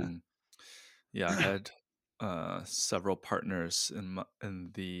 Yeah. Mhm. Yeah, I had several partners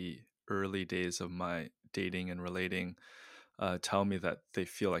in the early days of my dating and relating tell me that they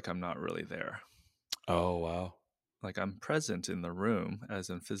feel like I'm not really there. Oh wow. Like I'm present in the room, as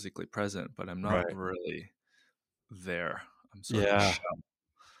in physically present, but I'm not Right. really there. I'm sort of a Yeah. shell.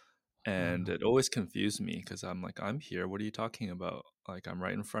 And Wow. it always confused me because I'm like, I'm here. What are you talking about? Like, I'm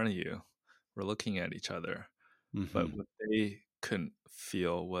right in front of you. We're looking at each other. But Mhm. what they couldn't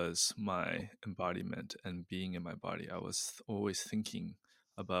feel was my embodiment and being in my body. I was always thinking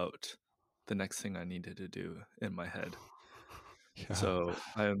about the next thing I needed to do in my head. Yeah. So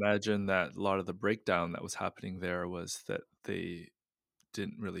I imagine that a lot of the breakdown that was happening there was that they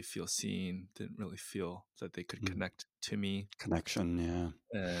didn't really feel seen, didn't really feel that they could Mm. connect to me. Connection, yeah.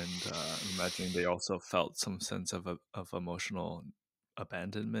 And I'm imagining they also felt some sense of emotional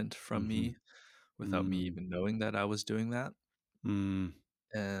abandonment from Mhm. me without me Mm. even knowing that I was doing that. Mm.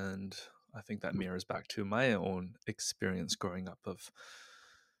 And I think that mirrors back to my own experience growing up of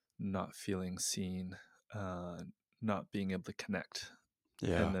not feeling seen, uh, not being able to connect,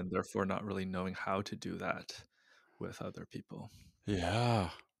 Yeah. and then therefore not really knowing how to do that with other people.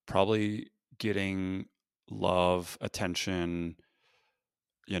 Yeah. Probably getting love, attention,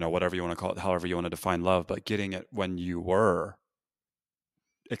 whatever you want to call it, however you want to define love, but getting it when you were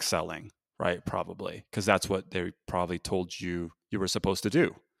excelling, right? Probably. Because that's what they probably told you were supposed to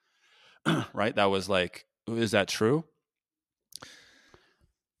do. Right? That was like, is that true?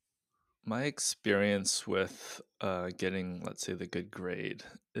 My experience with getting, let's say, the good grade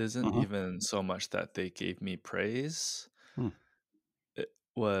isn't Uh-huh. even so much that they gave me praise. Hmm. It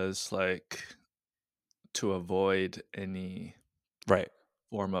was like to avoid any Right.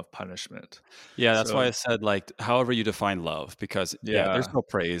 form of punishment. Yeah, that's why I So, said, like, however you define love, because, yeah, there's yeah. no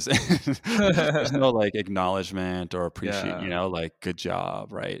praise. There's no, like, acknowledgement or appreciate, Yeah, like, "Good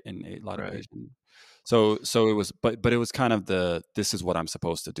job," right? In a lot of right. Asian. So it was, but it was kind of "This is what I'm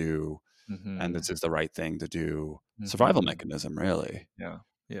supposed to do, and Mhm. this is the right thing to do" survival Mhm. mechanism, really. Yeah.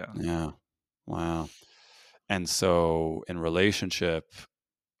 Yeah. Yeah. Wow. And so in relationship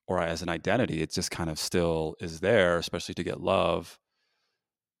or as an identity, it just kind of still is there, especially to get love.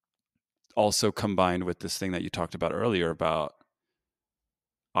 Also combined with this thing that you talked about earlier about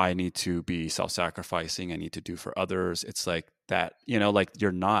I need to be self-sacrificing, I need to do for others. It's like that, like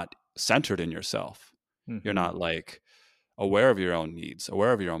you're not centered in yourself. You're Mhm. not like aware of your own needs,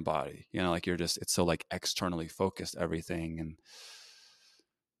 aware of your own body. Like you're just it's so like externally focused everything. And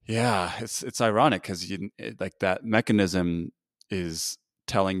yeah, it's ironic cuz like that mechanism is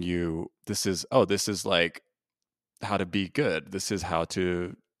telling you this is like how to be good. This is how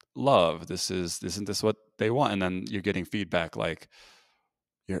to love. Isn't this what they want? And then you're getting feedback like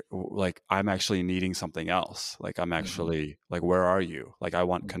you're like, I'm actually needing something else. Like, I'm Mhm. actually like, where are you? Like, I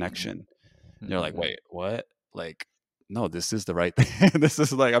want Mhm. connection. And you're like, Mhm. wait, what? Like, no, this is the right thing. This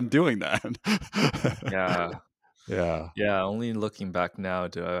is like, I'm doing that. Yeah. Yeah. Yeah, only looking back now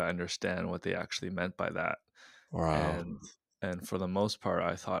do I understand what they actually meant by that. Wow. And and for the most part,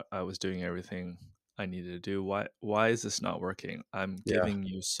 I thought I was doing everything I needed to do. Why is this not working? I'm Yeah. giving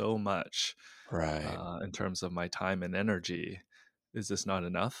you so much Right. in terms of my time and energy. Is this not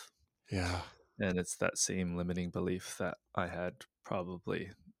enough? Yeah. And it's that same limiting belief that I had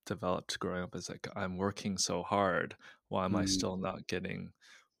probably developed growing up as like, I'm working so hard. Why am I Mm, still not getting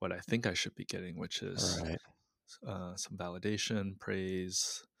what I think I should be getting, which is right. some validation,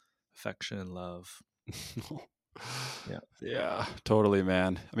 praise, affection, love. Yeah. Yeah, totally,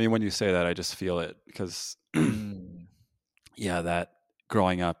 man. I mean, when you say that, I just feel it because Mm. yeah, that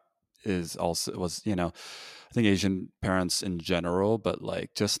growing up is also was, I think Asian parents in general, but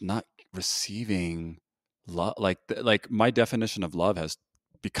like just not receiving love, like my definition of love has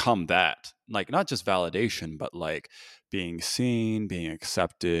become that, like not just validation, but like being seen, being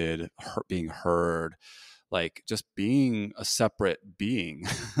accepted, being heard, like just being a separate being,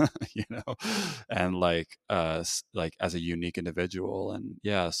 you know, and like like as a unique individual, and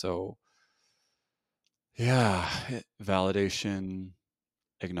yeah, so yeah, validation,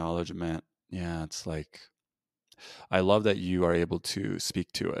 acknowledgement. Yeah, it's like I love that you are able to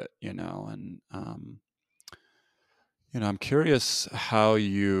speak to it, and I'm curious how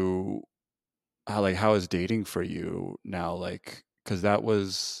is dating for you now, like because that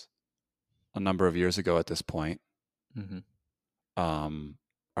was a number of years ago at this point. Hmm. Um,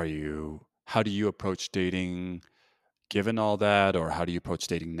 how do you approach dating given all that, or how do you approach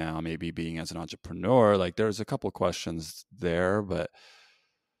dating now? Maybe being as an entrepreneur, like there's a couple questions there, but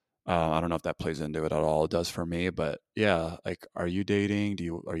I don't know if that plays into it at all. It does for me, but yeah, like, are you dating?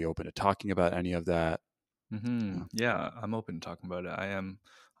 Are you open to talking about any of that? Hmm. Yeah. Yeah, I'm open to talking about it.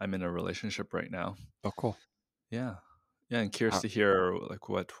 I'm in a relationship right now. Oh, cool. Yeah. Yeah, and curious How, to hear like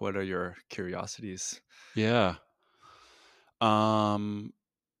what are your curiosities? yeah. Um,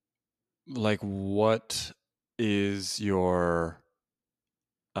 like, what is your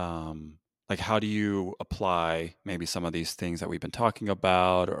um, like, how do you apply maybe some of these things that we've been talking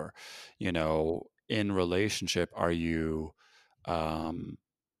about, or in relationship, are you um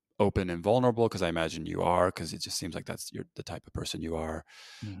open and vulnerable? Because I imagine you are, because it just seems like that's the type of person you are.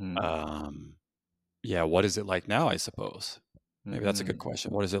 Hmm. Um, yeah, what is it like now, I suppose? Maybe that's a good Hmm.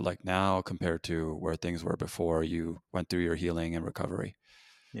 question. What is it like now compared to where things were before you went through your healing and recovery?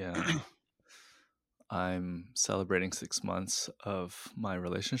 Yeah. I'm celebrating 6 months of my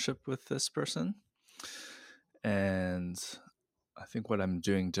relationship with this person. And I think what I'm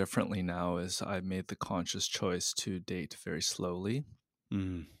doing differently now is I made the conscious choice to date very slowly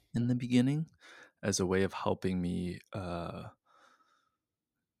Mm, in the beginning as a way of helping me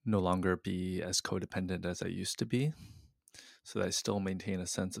no longer be as codependent as I used to be. So that I still maintain a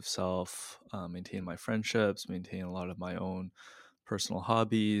sense of self, maintain my friendships, maintain a lot of my own personal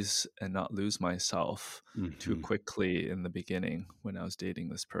hobbies, and not lose myself too mhm, quickly in the beginning when I was dating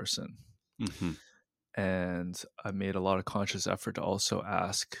this person. mhm, And I made a lot of conscious effort to also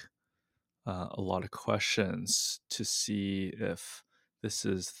ask a lot of questions to see if this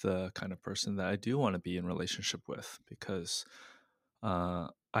is the kind of person that I do want to be in relationship with, because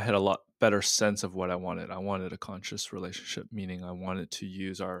I had a lot better sense of what I wanted. I wanted a conscious relationship, meaning I wanted to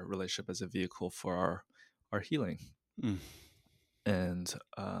use our relationship as a vehicle for our healing. Mm, And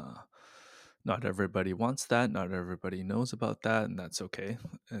not everybody wants that. Not everybody knows about that, and that's okay.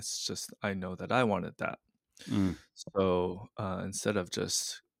 It's just I know that I wanted that. mm, So instead of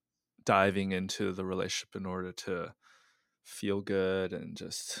just diving into the relationship in order to feel good and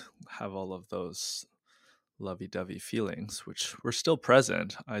just have all of those lovey-dovey feelings, which were still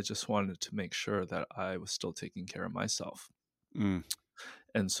present, I just wanted to make sure that I was still taking care of myself. mm,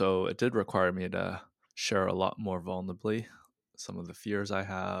 And so it did require me to share a lot more vulnerably some of the fears I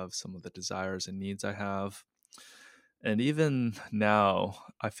have, some of the desires and needs I have. And even now,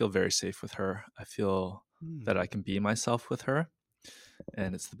 I feel very safe with her. I feel that mm, I can be myself with her,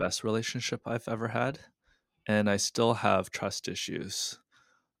 and it's the best relationship I've ever had. And I still have trust issues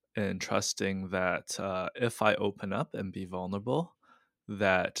and trusting that if I open up and be vulnerable,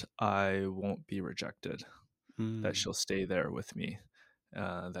 that I won't be rejected, that mm, she'll stay there with me,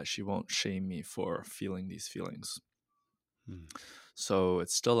 that she won't shame me for feeling these feelings. mm. So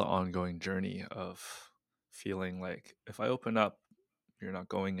it's still an ongoing journey of feeling like if I open up, you're not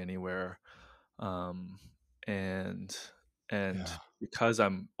going anywhere. Um, and and Yeah, because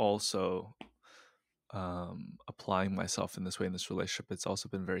I'm also applying myself in this way in this relationship, it's also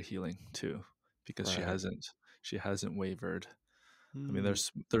been very healing too, because right. she hasn't wavered. I mean, Mm,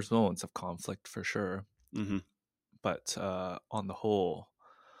 there's moments of conflict for sure, mm-hmm. but on the whole,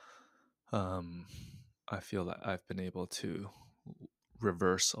 um, I feel that I've been able to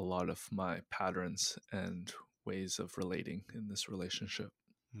reverse a lot of my patterns and ways of relating in this relationship.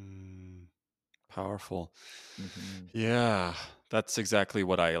 Mm, powerful. Hmm. Yeah, that's exactly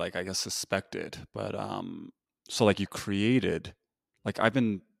what I like, I guess, suspected. But so like you created, like I've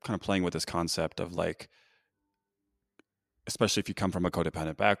been kind of playing with this concept of like, especially if you come from a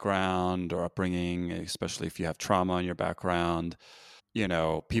codependent background or upbringing, especially if you have trauma in your background,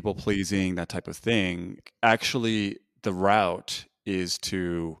 people pleasing, that type of thing. Actually, the route is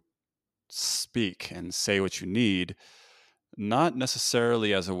to speak and say what you need, not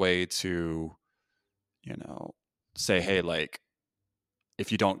necessarily as a way to, you know, say, hey, like,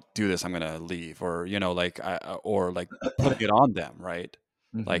 if you don't do this, I'm going to leave, or, or like putting it on them, right?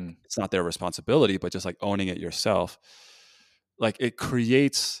 Like, Hmm. it's not their responsibility, but just like owning it yourself. Like,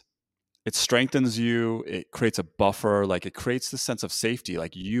 it strengthens you, it creates a buffer, like, it creates this sense of safety.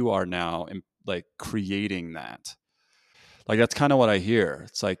 Like, you are now like creating that. Like, that's kind of what I hear.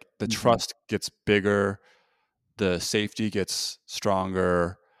 It's like the Hmm. trust gets bigger, the safety gets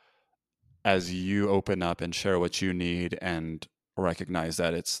stronger as you open up and share what you need and recognize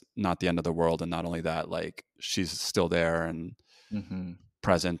that it's not the end of the world. And not only that, like she's still there and Hmm.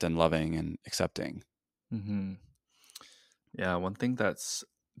 present and loving and accepting. Hmm. Yeah, one thing that's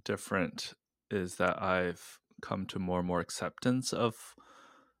different is that I've come to more and more acceptance of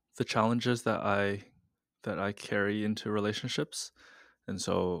the challenges that I carry into relationships. And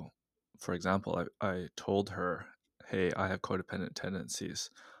so, for example, I told her, "Hey, I have codependent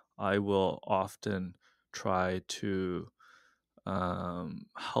tendencies. I will often try to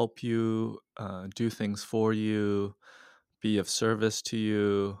help you, do things for you, be of service to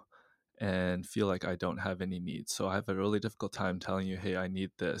you, and feel like I don't have any needs. So I have a really difficult time telling you, hey, I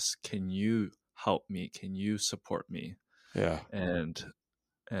need this. Can you help me? Can you support me?" Yeah.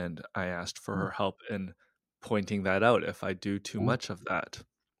 And I asked for her help in pointing that out if I do too Yeah. much of that.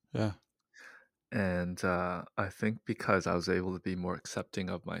 Yeah. And I think because I was able to be more accepting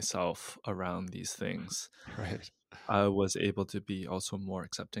of myself around these things, Right. I was able to be also more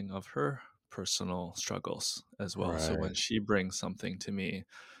accepting of her personal struggles as well. So when Right. she brings something to me,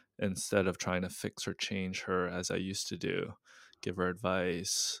 instead of trying to fix or change her as I used to do, give her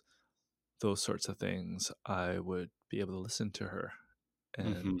advice, those sorts of things, I would be able to listen to her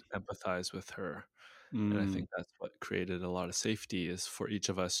Mm-hmm. and empathize with her. And I Mm, think that's what created a lot of safety is for each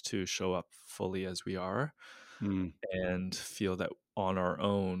of us to show up fully as we are mm, and feel that on our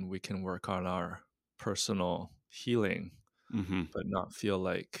own we can work on our personal healing, mm-hmm. but not feel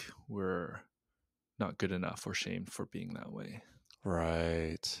like we're not good enough or shamed for being that way.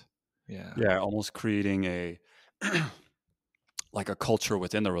 Right. Yeah. Yeah. Almost creating a like a culture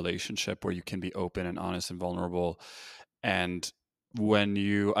within the relationship where you can be open and honest and vulnerable. And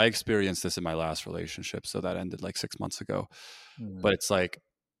I experienced this in my last relationship, so that ended like 6 months ago. But Mm. it's like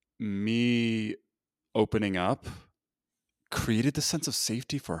me opening up created the sense of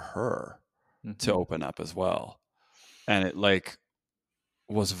safety for her to Mhm. open up as well. And it like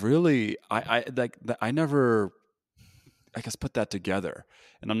was really, I like, I never, I guess, put that together.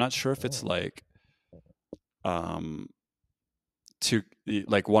 And I'm not sure if it's like, um, to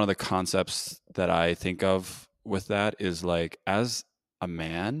like one of the concepts that I think of with that is like as a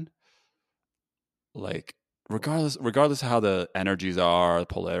man, like regardless of how the energies are, the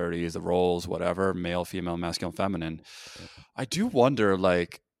polarities, the roles, whatever, male, female, masculine, feminine, I do wonder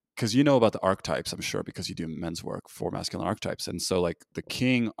like because you know about the archetypes, I'm sure, because you do men's work for masculine archetypes. And so like the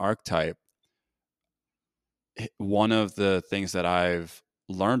king archetype, one of the things that I've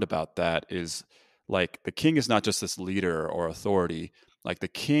learned about that is like the king is not just this leader or authority. Like the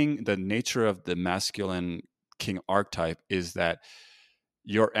king, the nature of the masculine king archetype is that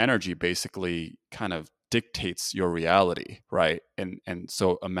your energy basically kind of dictates your reality, right? And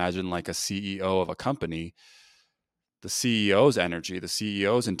so imagine like a CEO of a company, the CEO's energy, the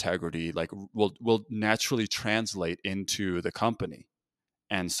CEO's integrity, like will naturally translate into the company.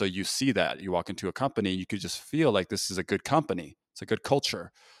 And so you see that you walk into a company, you could just feel like this is a good company. It's a good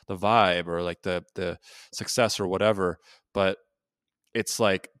culture, the vibe or like the success or whatever. But it's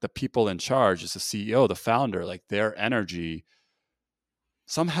like the people in charge, is the CEO, the founder, like their energy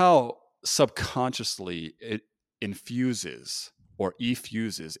somehow subconsciously it infuses or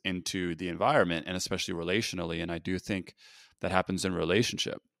effuses into the environment and especially relationally. And I do think that happens in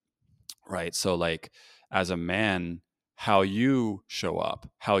relationship, right? So like as a man, how you show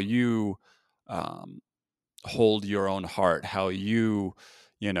up, how you um, hold your own heart, how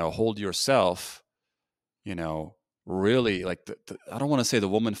hold yourself, you know, really like I don't want to say the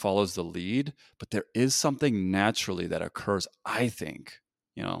woman follows the lead, but there is something naturally that occurs. I think,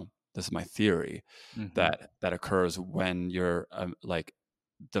 this is my theory, Hmm. that occurs when you're like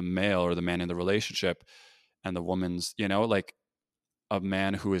the male or the man in the relationship and the woman's, like a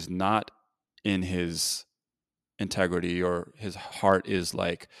man who is not in his integrity or his heart is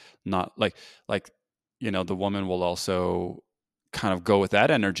like not like the woman will also kind of go with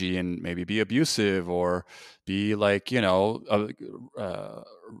that energy and maybe be abusive or be like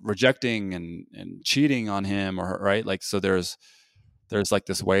rejecting and cheating on him or her, right? Like so there's like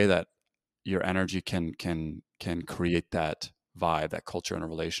this way that your energy can create that vibe, that culture in a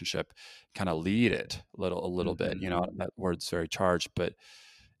relationship, kind of lead it a little bit. Hmm. That word's very charged, but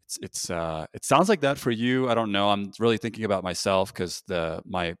it sounds like that for you. I don't know. I'm really thinking about myself because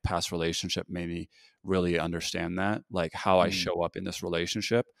my past relationship made me really understand that, like how I Mm. show up in this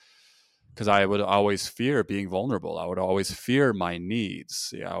relationship. Because I would always fear being vulnerable. I would always fear my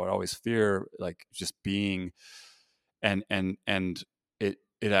needs. Yeah, I would always fear like just being, and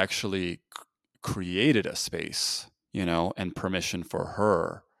it actually created a space, and permission for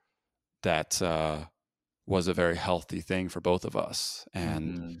her that was a very healthy thing for both of us.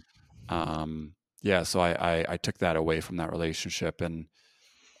 And Hmm. yeah, so I took that away from that relationship, and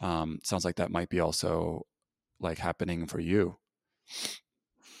sounds like that might be also like happening for you.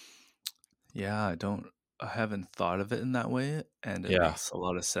 Yeah, I haven't thought of it in that way, and it Yeah, makes a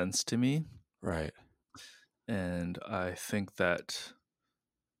lot of sense to me. right. And I think that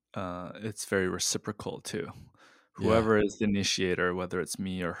it's very reciprocal too. Yeah. Whoever is the initiator, whether it's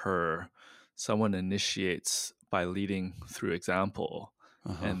me or her, someone initiates by leading through example,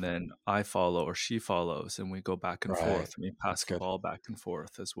 Uh-huh. and then I follow or she follows, and we go back and Right. forth, and we That's pass the good. ball back and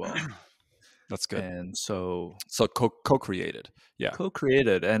forth as well. That's good. And so So co-created. Yeah,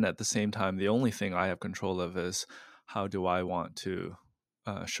 co-created, and at the same time, the only thing I have control of is how do I want to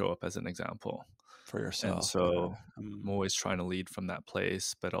show up as an example. for And yourself. Yeah. so I'm always trying to lead from that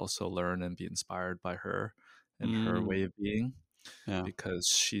place, but also learn and be inspired by her and her Mm, way of being, yeah. because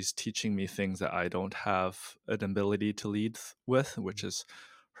she's teaching me things that I don't have an ability to lead with, which is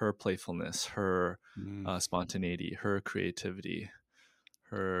her playfulness, her Mm, spontaneity, her creativity,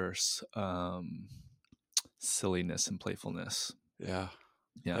 her silliness and playfulness. yeah.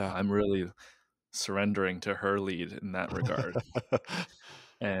 Yeah, Yeah. I'm really surrendering to her lead in that regard,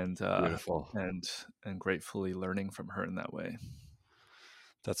 and Beautiful. and gratefully learning from her in that way.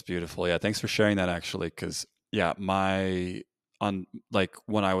 That's beautiful. Yeah, thanks for sharing that actually cuz yeah, my on like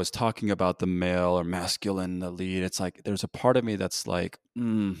when I was talking about the male or masculine the lead, it's like there's a part of me that's like,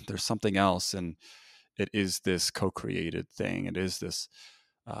 there's something else, and it is this co-created thing. It is this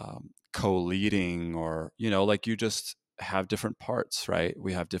co-leading, or like you just have different parts, right?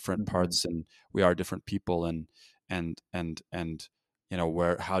 We have different Mhm. parts, and we are different people, and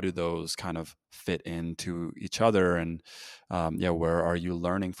where how do those kind of fit into each other, and yeah, where are you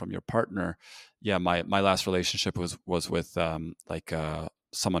learning from your partner? Yeah, my last relationship was with like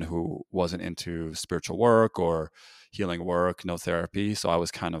someone who wasn't into spiritual work or healing work, no therapy, so I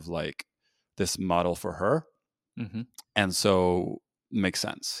was kind of like this model for her. Mhm. And so makes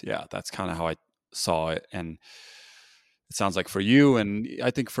sense. Yeah, that's kind of how I saw it. And it sounds like for you, and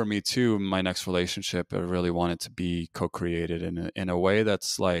I think for me too, my next relationship, I really want it to be co-created in a way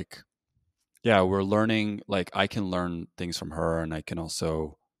that's like, yeah, we're learning, like I can learn things from her and I can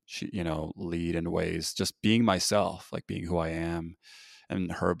also, lead in ways, just being myself, like being who I am,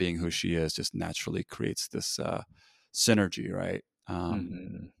 and her being who she is just naturally creates this synergy, right?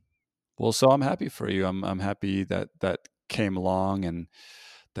 Hmm. Well, so I'm happy for you. I'm happy that that came along, and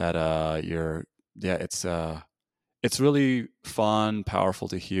that you're, yeah, it's really fun, powerful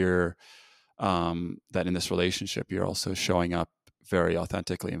to hear that in this relationship you're also showing up very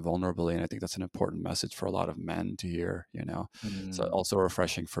authentically and vulnerably, and I think that's an important message for a lot of men to hear. So Mm. also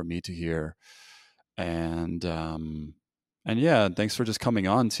refreshing for me to hear, and yeah, thanks for just coming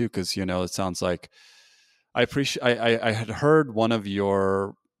on too, because it sounds like I appreciate. I had heard one of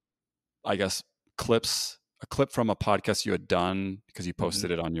your, I guess, clips, a clip from a podcast you had done because you Hmm.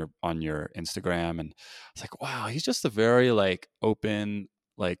 posted it on your Instagram, and I was like, wow, he's just a very like open,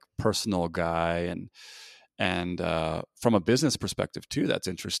 like personal guy, and from a business perspective too, that's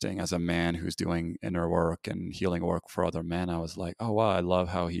interesting. As a man who's doing inner work and healing work for other men, I was like, oh wow, I love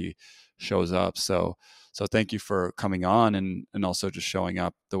how he shows up. So thank you for coming on, and also just showing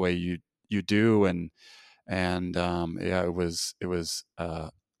up the way you do, and yeah, it was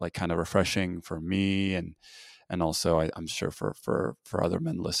like kind of refreshing for me, and also I'm sure for other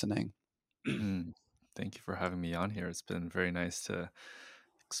men listening. Mm. Thank you for having me on here. It's been very nice to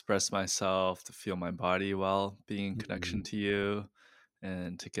express myself, to feel my body while being in connection Mm. to you,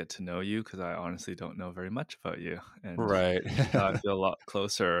 and to get to know you because I honestly don't know very much about you. And Right. now I feel a lot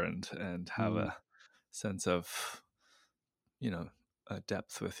closer and have Mm. a sense of, you know, a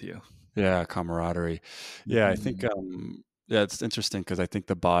depth with you. Yeah, camaraderie. Yeah, I think Hmm. yeah, it's interesting because I think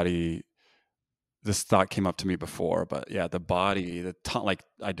the body, this thought came up to me before, but yeah, the body, like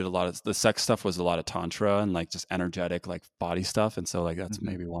I did a lot of the sex stuff, was a lot of tantra and like just energetic like body stuff, and so like that's Hmm.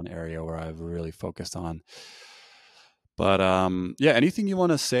 maybe one area where I've really focused on. But yeah, anything you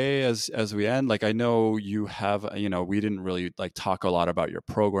want to say as we end? Like I know you have, we didn't really like talk a lot about your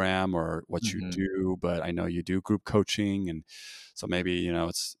program or what you Hmm. do, but I know you do group coaching, and so maybe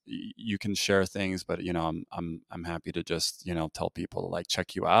you can share things, but I'm happy to just tell people to like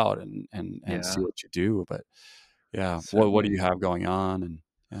check you out and see Yeah, what you do. But yeah, what do certainly. you have going on? And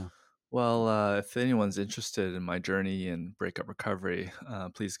yeah, Well, if anyone's interested in my journey in breakup recovery,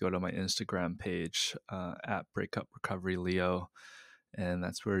 please go to my Instagram page at Breakup Recovery Leo, and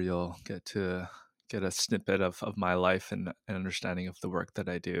that's where you'll get to get a snippet of my life and an understanding of the work that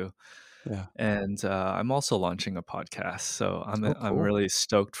I do. yeah. And I'm also launching a podcast, so Oh, I'm cool. really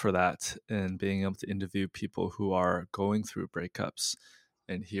stoked for that and being able to interview people who are going through breakups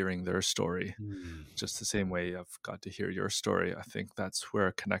and hearing their story Mm, just the same way I've got to hear your story. I think that's where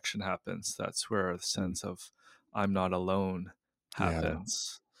a connection happens. That's where the mm, sense of I'm not alone yeah,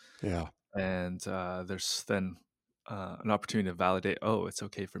 happens. yeah, And there's then an opportunity to validate, oh, it's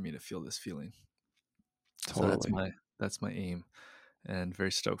okay for me to feel this feeling. So totally. that's my aim, and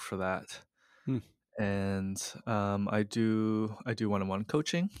very stoked for that. Mm, And I do one-on-one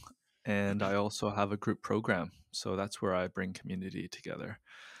coaching, and I also have a group program. So that's where I bring community together,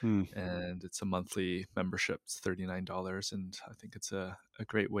 mm, and it's a monthly membership. It's $39, and I think it's a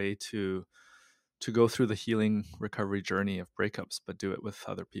great way to go through the healing recovery journey of breakups, but do it with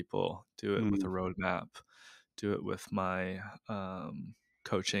other people, do it with a mm, roadmap, do it with my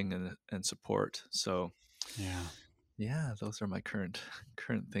coaching and support. So yeah, yeah, those are my current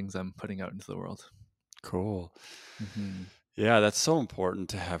things I'm putting out into the world. cool. Hmm. Yeah, that's so important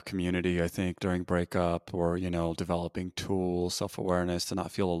to have community, I think, during breakup, or, developing tools, self-awareness, to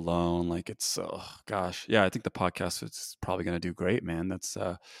not feel alone. Like it's, oh, gosh. Yeah, I think the podcast is probably going to do great, man. That's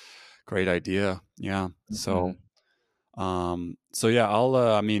a great idea. Yeah. Hmm. So yeah,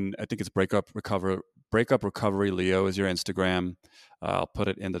 I mean, I think it's breakup recovery Leo is your Instagram. I'll put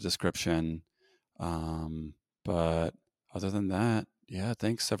it in the description. Um, but other than that, yeah,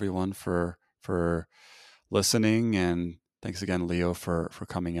 thanks everyone for listening, and thanks again, Leo, for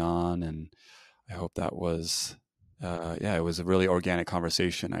coming on. And I hope that was, yeah, it was a really organic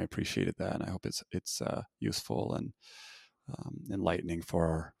conversation. I appreciated that, and I hope it's useful and enlightening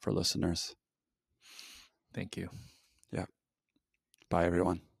for listeners. Thank you. Yeah, bye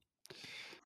everyone.